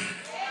praying.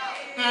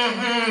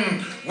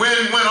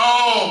 When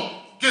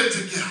all get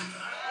together.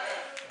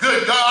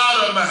 Good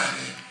God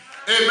Almighty.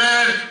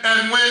 Amen.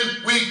 And when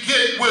we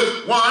get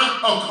with one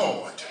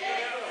accord,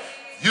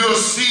 you'll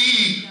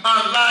see,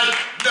 unlike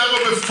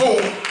never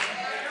before,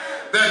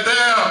 that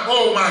there,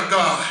 oh my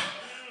God,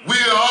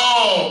 we're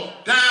all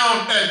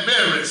down at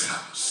Mary's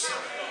house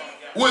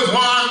with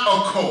one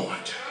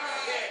accord.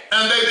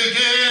 And they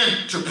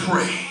began to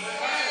pray.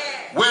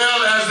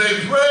 Well, as they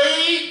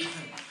prayed,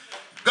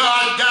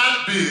 God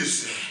got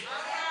busy.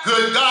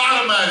 Good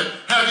God Almighty.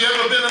 Have you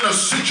ever been in a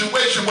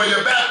situation where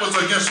your back was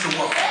against the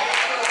wall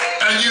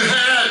and you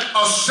had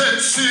a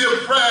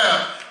sincere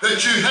prayer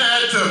that you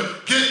had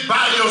to get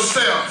by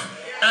yourself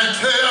and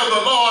tell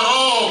the Lord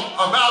all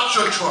about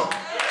your trouble?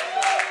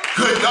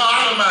 Good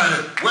God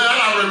Almighty. Well,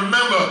 I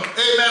remember,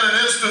 amen, an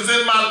instance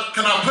in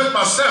can I put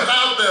myself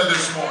out there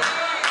this morning?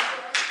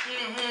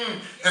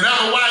 And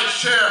Elder White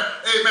share,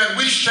 amen,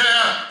 we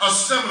share a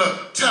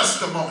similar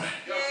testimony.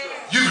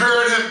 You've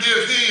heard him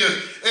give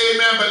his,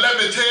 amen, but let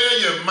me tell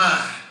you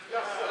mine.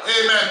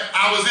 Amen.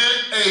 I was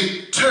in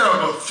a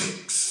terrible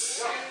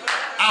fix.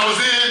 I was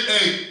in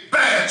a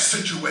bad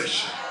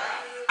situation.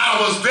 I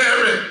was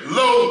very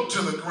low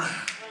to the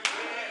ground.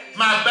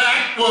 My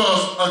back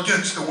was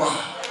against the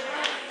wall.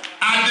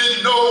 I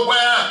didn't know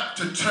where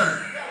to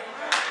turn.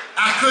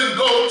 I couldn't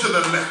go to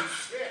the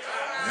left,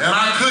 and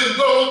I couldn't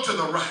go to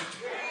the right.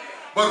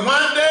 But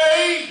one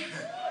day,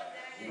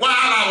 while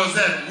I was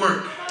at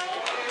work,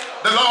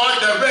 the Lord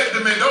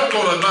directed me, don't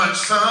go to lunch,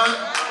 son.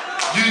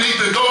 You need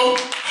to go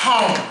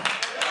home.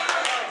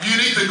 You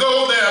need to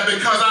go there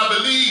because I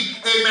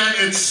believe,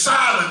 amen, it's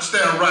silence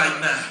there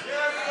right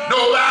now.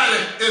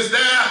 Nobody is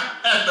there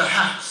at the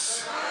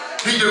house.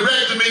 He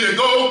directed me to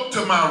go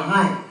to my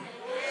room.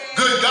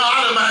 Good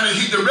God Almighty,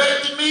 he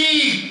directed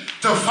me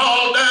to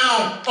fall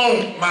down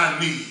on my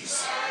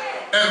knees.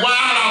 And while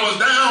I was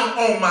down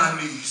on my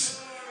knees.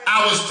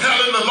 I was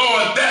telling the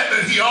Lord that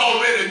he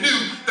already knew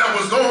that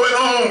was going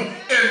on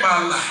in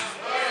my life.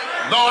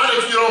 Lord,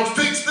 if you don't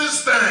fix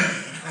this thing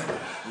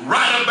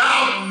right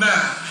about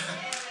now,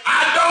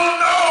 I don't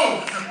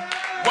know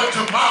what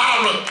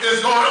tomorrow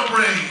is going to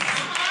bring.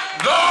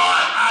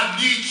 Lord, I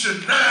need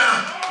you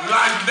now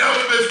like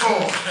never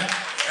before.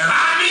 And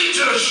I need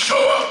you to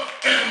show up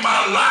in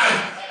my life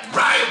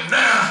right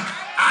now.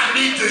 I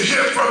need to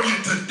hear from you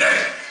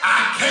today.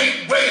 I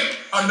can't wait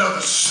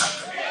another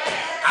second.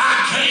 I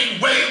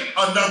can't wait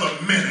another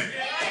minute.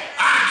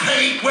 I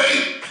can't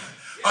wait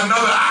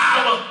another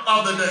hour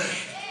of the day.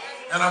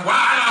 And while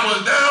I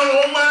was down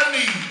on my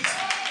knees,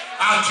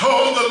 I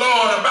told the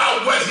Lord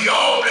about what he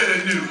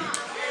already knew.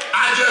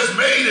 I just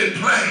made it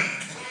plain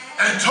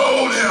and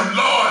told him,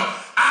 Lord,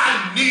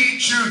 I need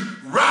you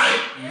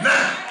right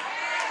now.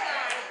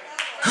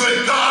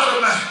 Good God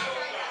Almighty.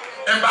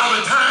 And by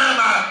the time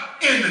I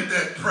ended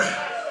that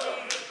prayer,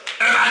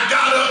 and I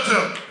got up to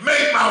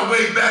make my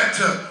way back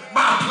to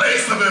my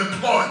place of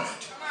employment,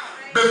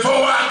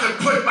 before I could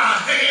put my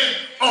hand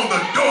on the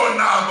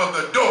doorknob of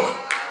the door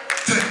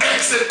to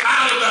exit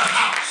out of the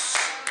house,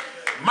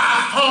 my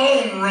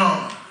phone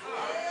rung.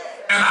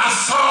 And I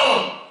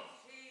saw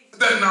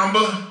that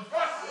number.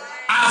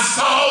 I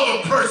saw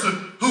the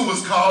person who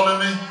was calling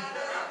me.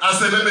 I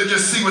said, let me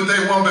just see what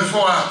they want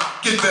before I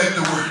get back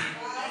to work.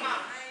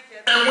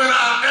 And when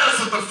I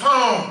answered the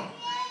phone,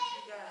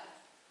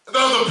 the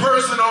other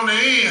person on the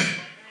end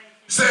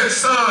said,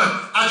 son,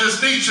 I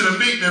just need you to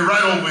meet me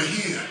right over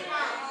here.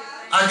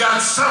 I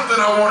got something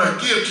I want to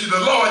give to you.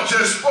 The Lord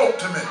just spoke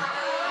to me.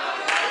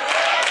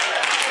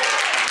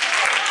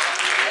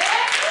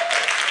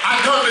 I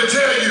come to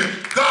tell you,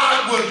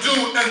 God will do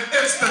an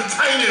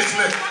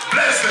instantaneously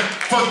blessing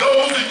for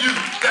those of you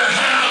that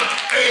have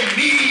a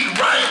need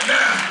right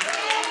now.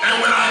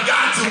 And when I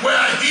got to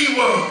where he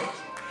was,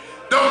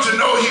 don't you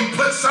know he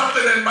put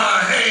something in my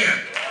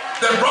hand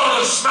that brought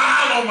a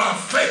smile on my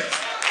face,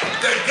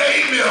 that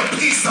gave me a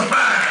peace of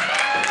mind,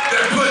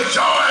 that put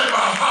joy in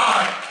my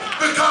heart.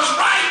 Because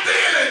right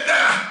then and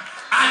there,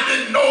 I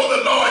didn't know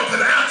the Lord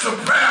could answer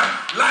prayer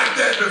like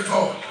that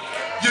before.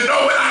 You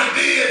know what I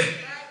did?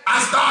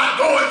 I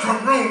started going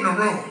from room to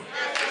room,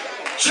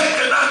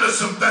 checking under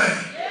some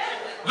things,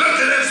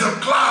 looking in some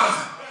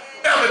closets.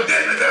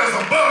 Evidently there's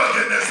a bug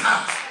in this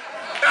house.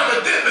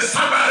 Evidently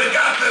somebody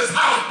got this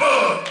house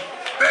bug.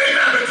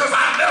 Amen, because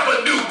I never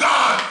knew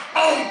God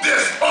on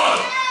this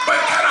order. But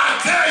can I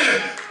tell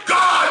you,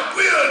 God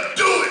will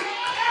do it.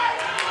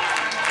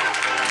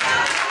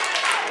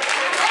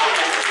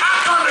 I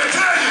come to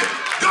tell you,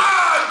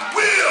 God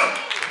will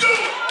do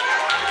it.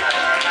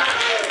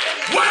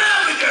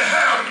 Whatever you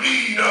have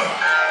need of,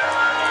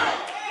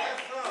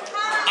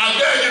 I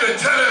dare you to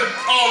tell him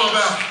all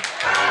about it.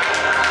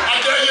 I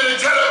dare you to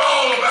tell him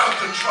all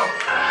about the trouble.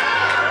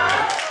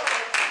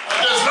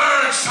 I just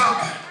learned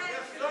something.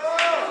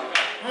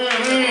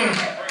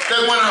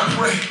 That when I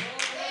pray,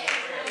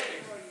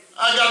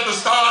 I got to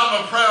start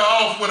my prayer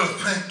off with a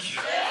thank you.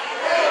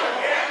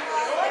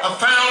 I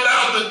found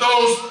out that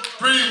those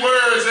 3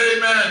 words,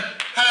 amen,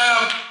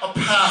 have a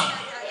power.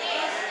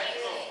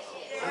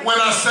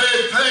 When I say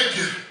thank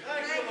you,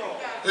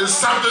 there's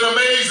something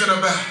amazing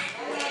about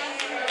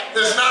it.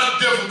 It's not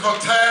a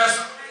difficult task,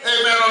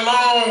 amen, a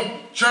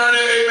long journey,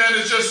 amen.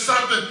 It's just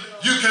something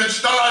you can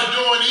start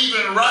doing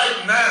even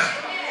right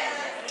now.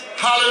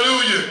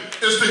 Hallelujah,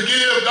 is to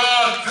give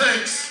God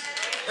thanks,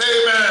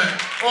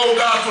 amen, oh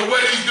God, for what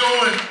he's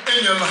doing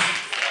in your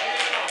life.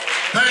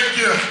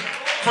 Thank you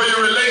for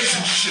your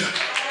relationship.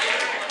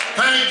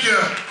 Thank you,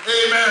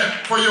 amen,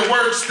 for your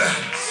work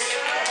status.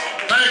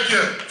 Thank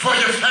you for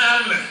your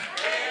family.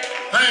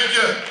 Thank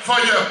you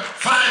for your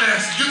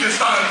finances. You can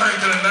start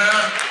thanking him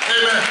now,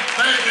 amen,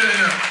 thanking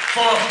him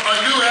for a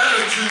new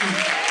attitude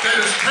that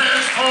is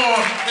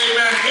transformed,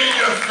 amen, in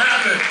your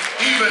family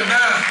even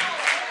now.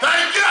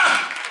 Thank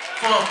you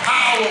for a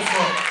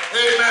powerful,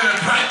 amen, and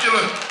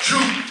practical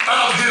truth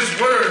of his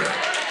word.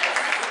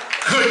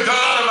 Good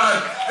God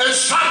Almighty. There's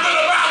something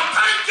about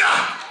thank you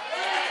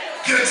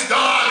gets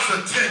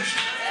God's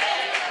attention.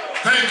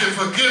 Thank you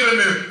for giving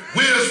me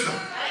wisdom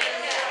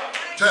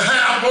to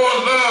have more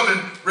love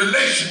and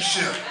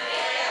relationship.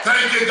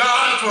 Thank you,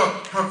 God, for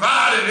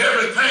providing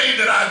everything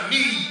that I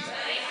need.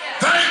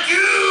 Thank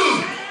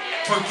you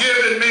for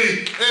giving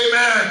me,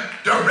 amen,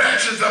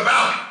 directions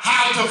about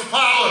how to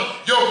follow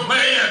your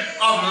plan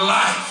of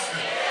life.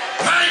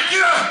 Thank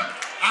you.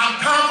 I'm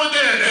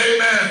confident,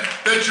 amen,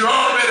 that you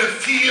already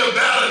feel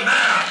better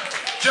now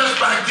just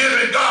by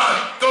giving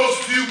God those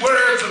few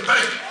words of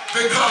thanks.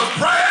 Because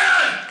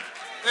praying,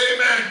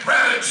 amen,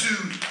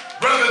 gratitude,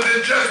 rather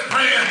than just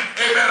praying,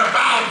 amen,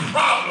 about a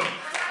problem,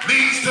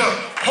 leads to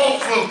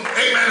hopeful,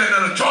 amen,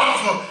 and a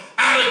joyful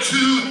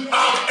attitude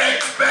of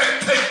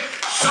expectation.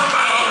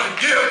 Somebody ought to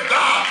give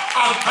God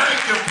a thank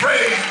you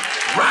praise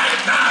right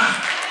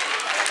now.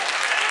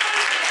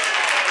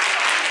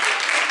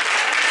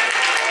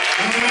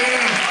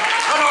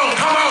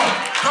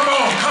 Come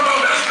on.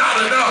 That's not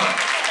enough.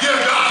 Give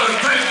God a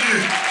thank you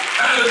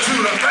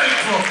attitude, a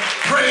thankful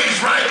praise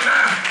right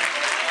now.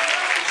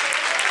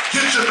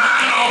 Get your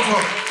mind off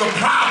of the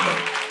problem.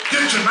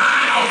 Get your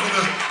mind off of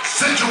the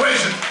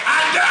situation.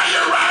 I dare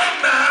you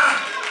right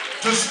now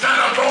to stand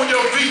up on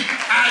your feet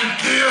and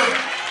give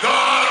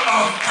God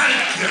a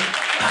thank you.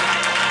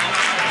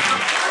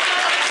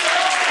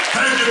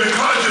 Thank you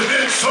because you've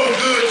been so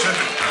good to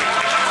me.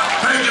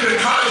 Thank you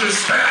because you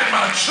spared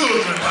my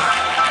children's life.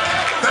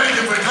 Thank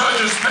you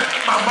because you spared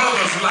my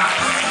mother's life.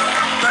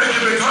 Thank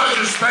you because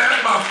you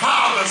spared my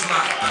father's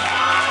life.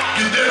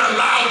 You didn't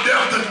allow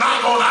death to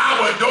knock on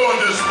our door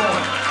this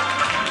morning.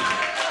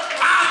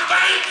 I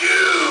thank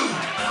you.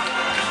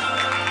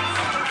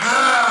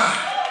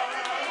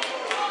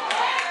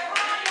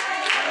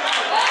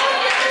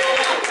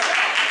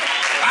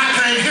 I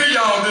can't hear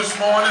y'all this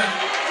morning.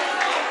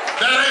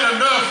 That ain't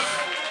enough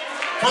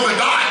for the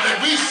God that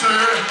we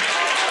serve.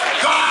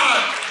 God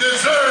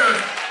deserves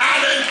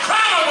an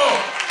incredible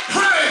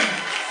praise.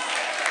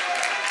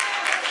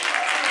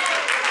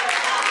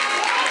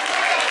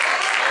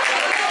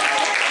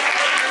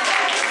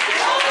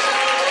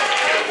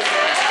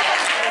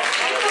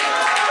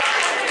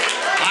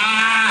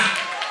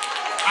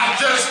 I've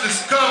just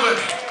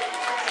discovered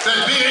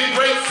that being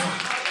grateful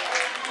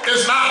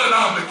is not an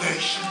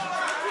obligation,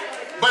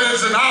 but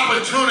it's an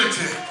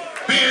opportunity.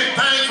 Being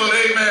thankful,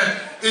 amen,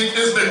 it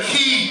is the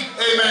key,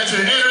 amen, to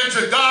enter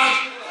into God's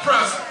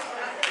presence.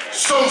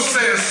 So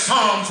says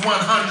Psalms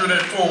 104.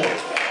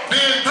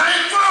 Being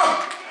thankful,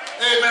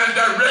 amen,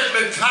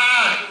 directly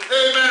tied,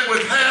 amen,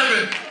 with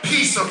having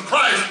peace of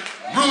Christ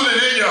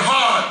rooted in your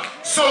heart.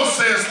 So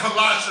says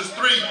Colossians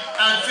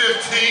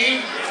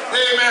 3:15.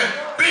 Amen.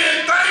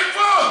 Being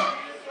thankful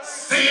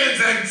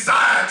sends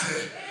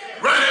anxiety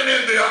running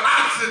in the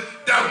opposite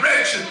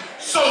direction.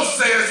 So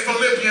says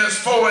Philippians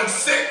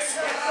 4:6.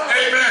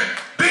 Amen.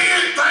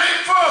 Being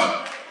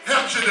thankful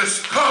helps you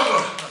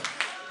discover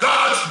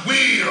God's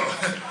will,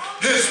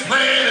 his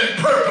plan and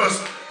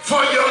purpose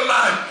for your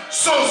life.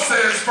 So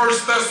says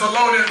 1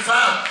 Thessalonians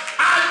 5.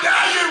 I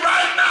dare you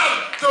right now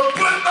to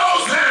put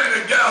those hands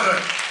together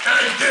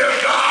and give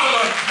God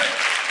a thank.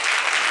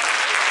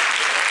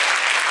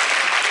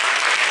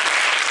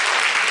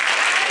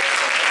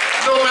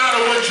 No matter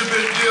what you've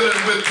been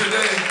dealing with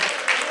today,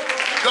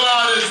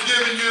 God has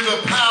given you the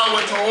power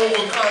to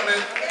overcome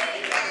it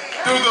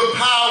through the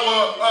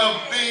power of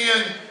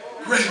being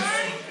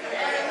grateful.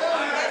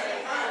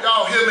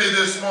 Y'all hear me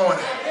this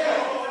morning?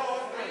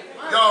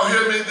 Y'all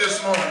hear me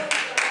this morning?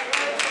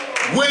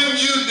 When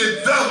you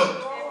develop,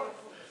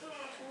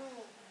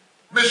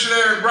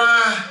 Missionary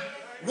Brian,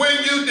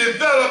 when you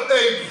develop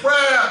a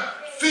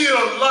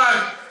prayer-filled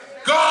life,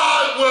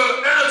 God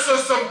will answer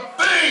some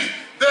things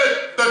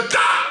that the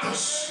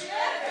doctors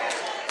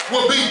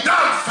will be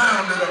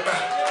dumbfounded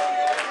about.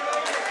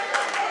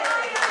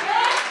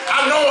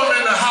 I know I'm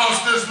in the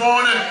house this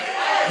morning.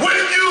 When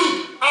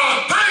you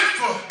are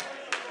thankful,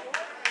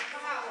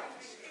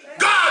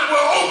 God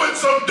will open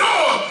some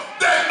doors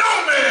that no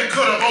man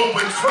could have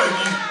opened for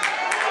you.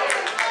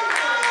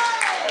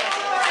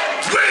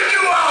 When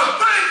you are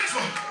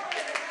thankful,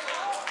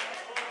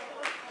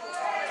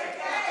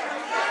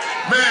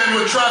 man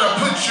will try to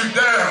put you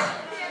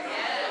down.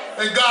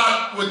 And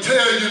God would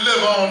tell you,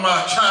 live on,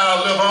 my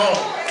child, live on.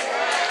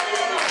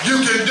 You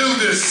can do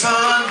this,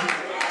 son,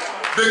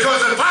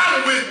 because if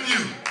I'm with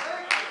you,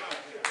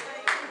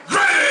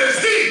 greater is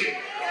he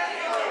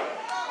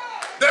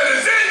that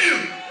is in you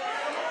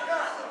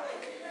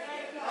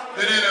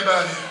than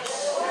anybody else.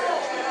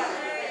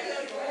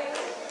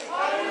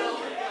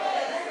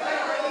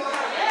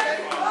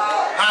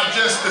 I've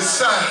just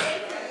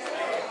decided,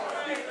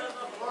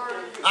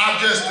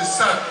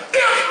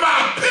 if my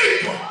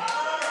people,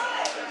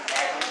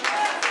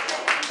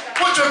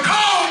 which are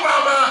called by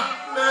my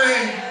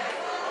name.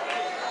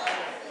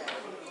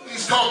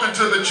 He's talking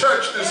to the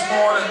church this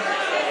morning.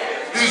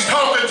 He's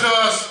talking to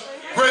us,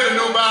 Greater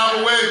New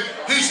Bibleway.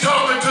 He's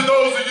talking to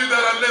those of you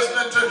that are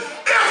listening to,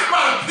 if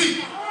my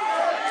people,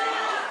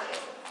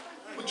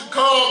 which are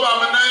called by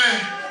my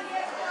name,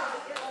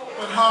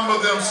 would humble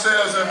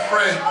themselves and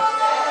pray.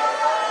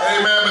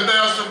 Amen. But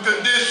there are some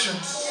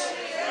conditions.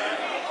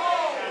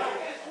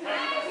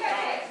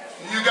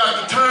 You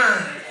got to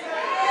turn.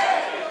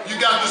 You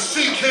got to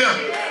seek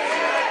him.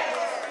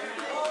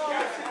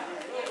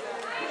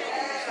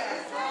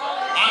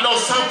 I know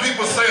some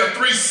people say a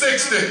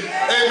 360,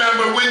 amen,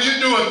 but when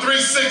you do a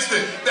 360,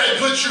 that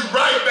puts you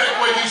right back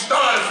where you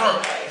started from.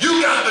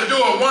 You got to do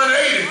a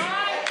 180.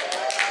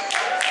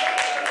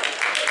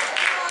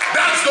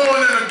 That's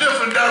going in a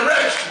different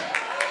direction.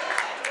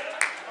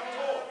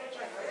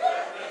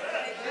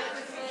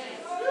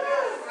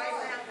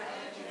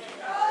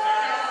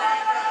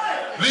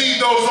 Leave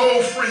those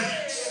old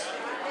friends.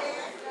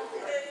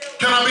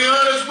 Can I be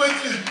honest with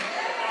you?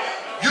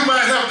 You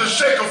might have to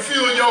shake a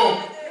few of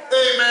your,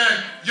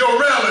 amen, your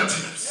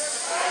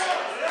relatives.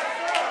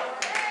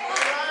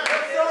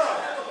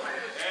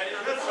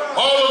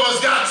 All of us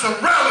got some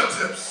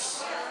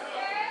relatives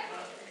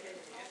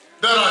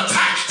that are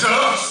attached to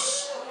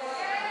us,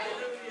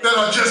 that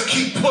are just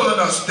keep pulling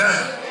us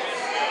down.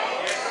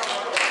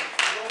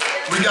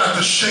 We got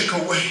to shake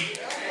away.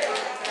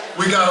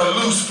 We got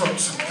to loose from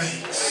some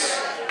things.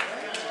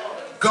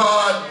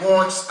 God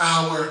wants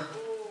our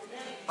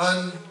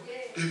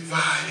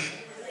undivided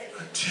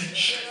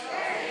attention.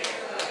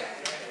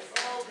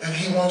 And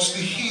he wants to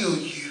heal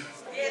you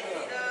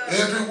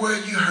everywhere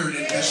you hurt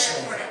it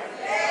this morning.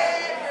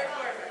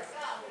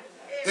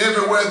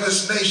 Everywhere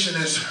this nation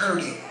is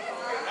hurting,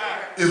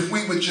 if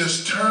we would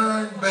just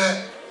turn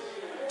back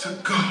to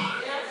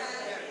God,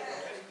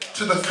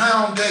 to the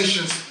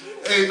foundations,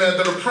 amen,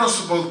 to the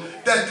principles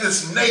that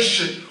this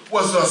nation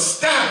was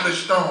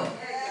established on.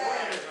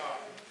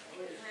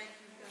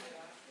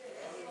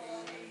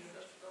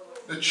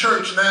 The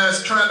church now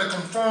is trying to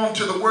conform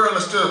to the world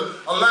instead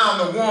of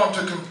allowing the world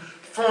to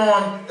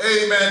conform,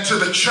 amen, to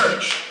the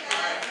church.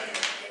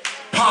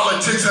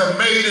 Politics have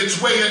made its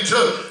way into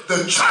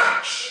the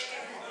church.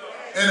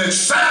 And it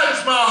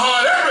saddens my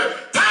heart every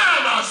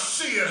time I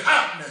see it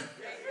happening.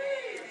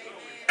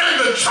 In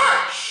the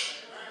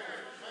church,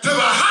 to the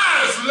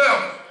highest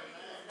level,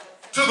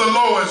 to the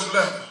lowest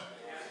level.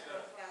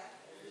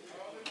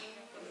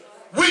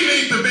 We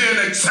need to be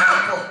an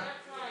example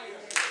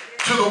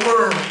to the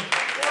world.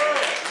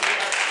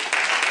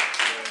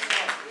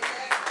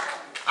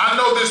 I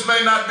know this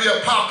may not be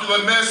a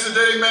popular message,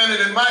 amen,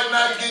 and it might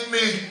not get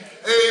me,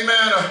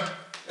 amen,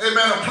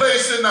 a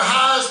place in the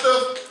highest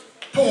of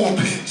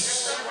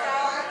pulpits.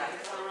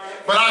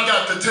 But I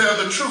got to tell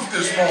the truth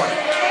this morning.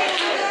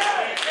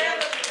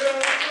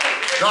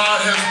 God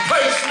has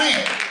placed me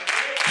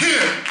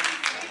here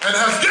and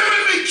has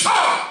given me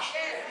charge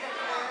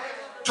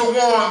to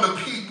warn the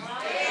people.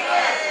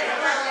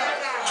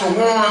 To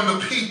warn the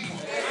people.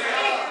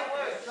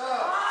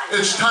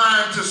 It's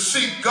time to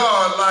seek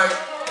God like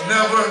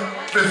never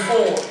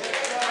before.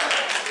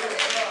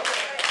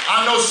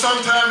 I know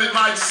sometimes it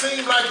might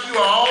seem like you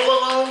are all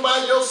alone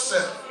by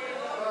yourself.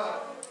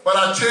 But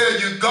I tell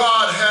you,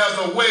 God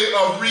has a way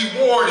of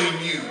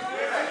rewarding you.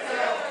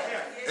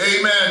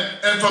 Amen.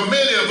 And for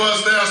many of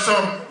us, there are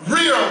some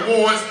real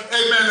rewards,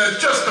 amen,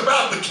 that's just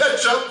about to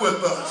catch up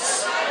with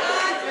us.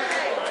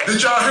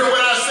 Did y'all hear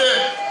what I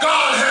said?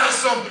 God has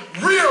some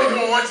real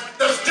rewards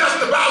that's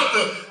just about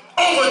to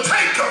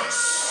overtake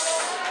us.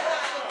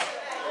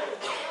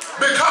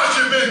 Because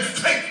you've been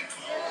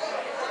faithful.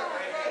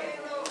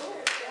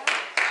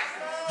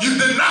 You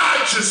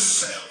denied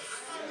yourself.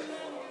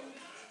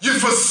 You've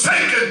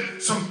forsaken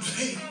some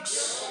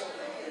things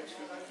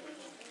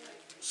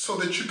so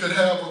that you could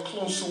have a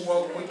closer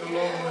walk with the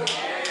Lord.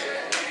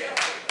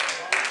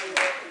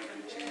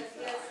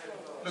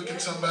 Look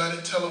at somebody,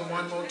 tell them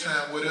one more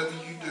time, whatever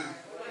you do,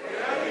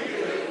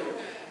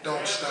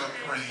 don't stop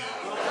praying.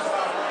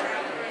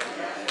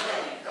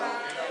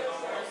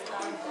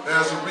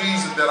 There's a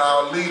reason that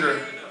our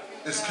leader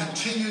is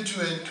continuing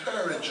to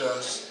encourage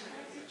us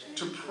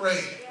to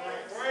pray.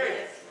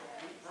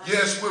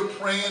 Yes, we're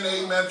praying,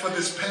 amen, for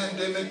this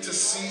pandemic to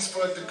cease,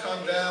 for it to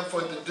come down,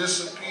 for it to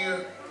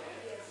disappear.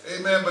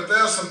 Amen. But there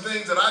are some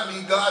things that I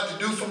need God to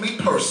do for me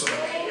personally.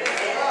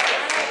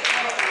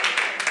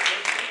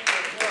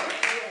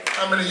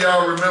 How many of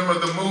y'all remember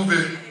the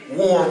movie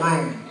War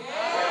Room?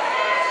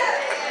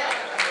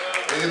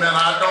 Amen.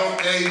 I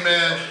don't,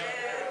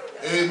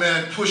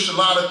 amen, push a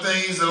lot of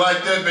things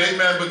like that,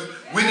 but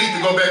we need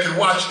to go back and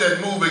watch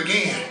that movie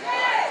again.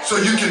 So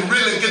you can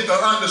really get the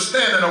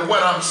understanding of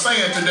what I'm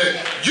saying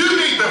today. You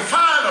need to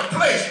find a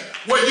place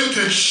where you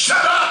can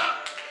shut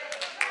up.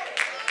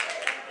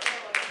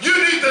 You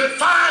need to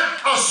find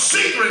a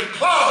secret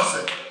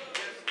closet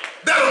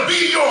that'll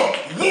be your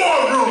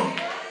war room.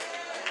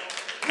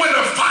 When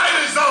the fight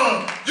is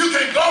on, you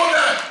can go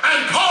there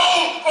and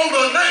call on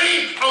the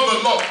name of the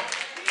Lord.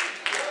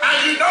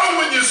 And you know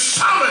when you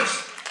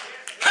summons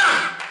him,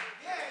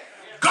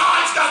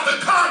 God's got to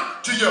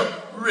come to your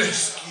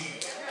rescue.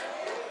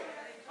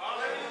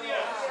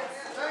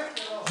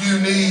 You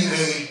need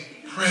a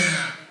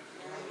prayer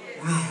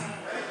room.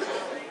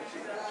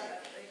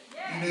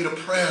 You need a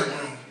prayer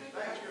room.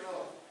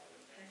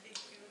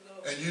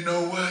 And you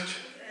know what?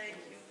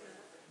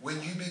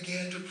 When you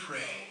begin to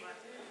pray,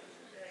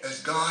 as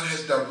God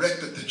has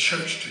directed the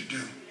church to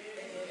do,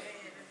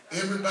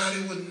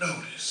 everybody would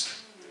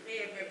notice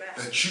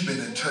that you've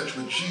been in touch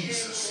with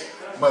Jesus.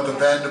 Mother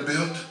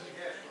Vanderbilt,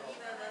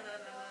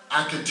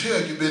 I can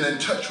tell you've been in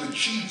touch with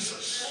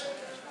Jesus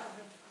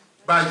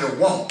by your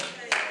walk.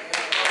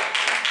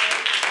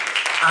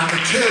 I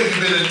can tell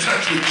you've been in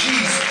touch with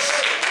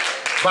Jesus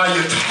by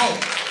your talk.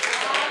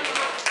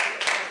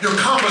 Your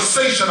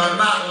conversation are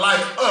not like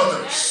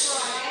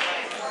others,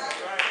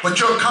 but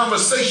your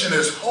conversation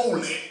is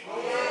holy.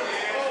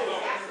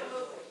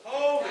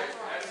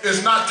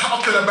 It's not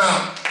talking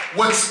about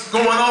what's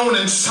going on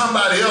in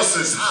somebody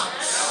else's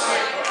house.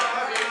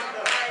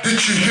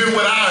 Did you hear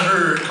what I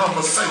heard?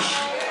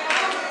 Conversation.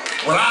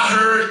 Well, I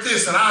heard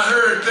this and I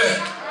heard that.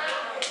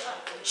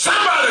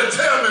 Somebody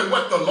tell me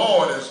what the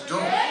Lord is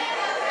doing.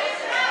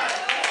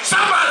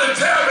 Somebody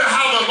tell me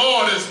how the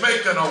Lord is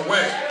making a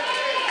way.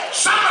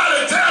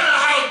 Somebody tell me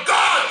how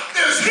God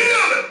is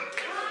healing.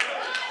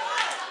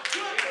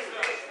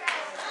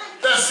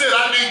 That's it.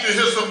 I need to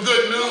hear some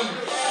good news.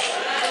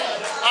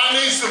 I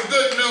need some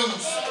good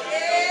news.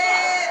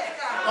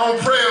 don't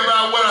pray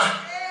about what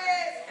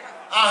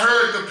I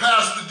heard the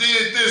pastor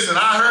did this, and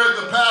I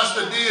heard the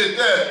pastor did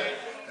that,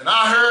 and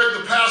I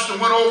heard the pastor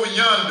went over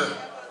yonder.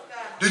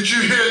 Did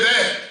you hear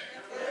that?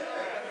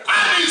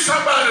 I need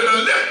somebody to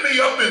lift me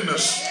up in the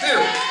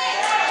spirit.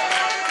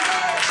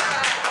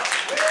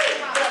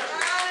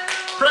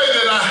 Pray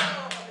that I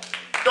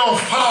don't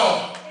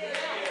fall.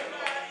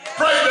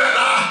 Pray that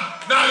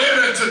I not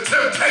enter into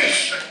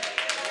temptation.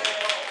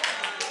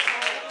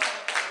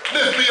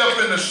 Lift me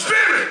up in the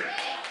spirit.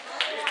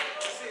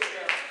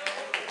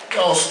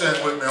 Y'all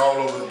stand with me all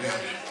over the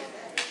building.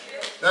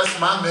 That's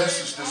my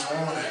message this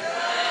morning.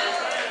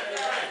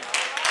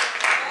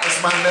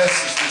 That's my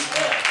message this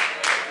morning.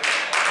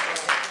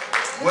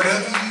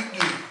 Whatever you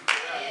do,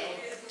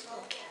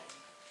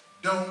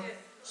 don't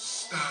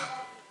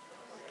stop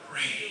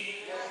praying.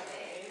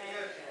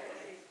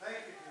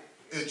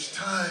 It's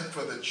time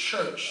for the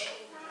church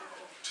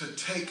to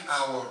take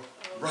our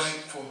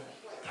rightful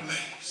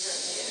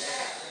place.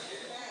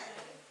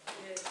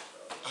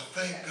 I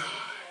thank God.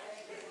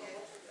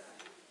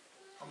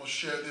 I'm going to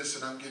share this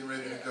and I'm getting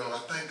ready to go. I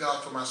thank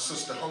God for my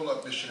sister. Hold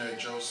up, Missionary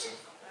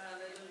Joseph.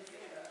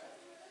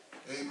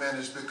 Amen.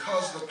 It's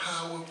because of the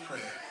power of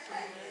prayer.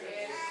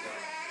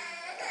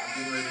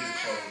 I'm getting ready to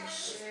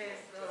close.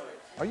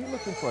 Are you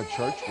looking for a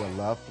church where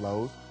love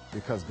flows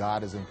because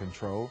God is in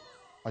control?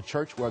 A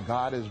church where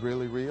God is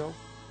really real?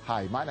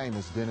 Hi, my name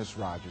is Dennis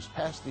Rodgers,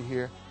 pastor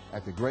here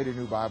at the Greater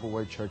New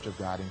Bibleway Church of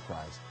God in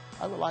Christ.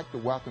 I would like to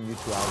welcome you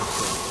to our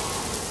church.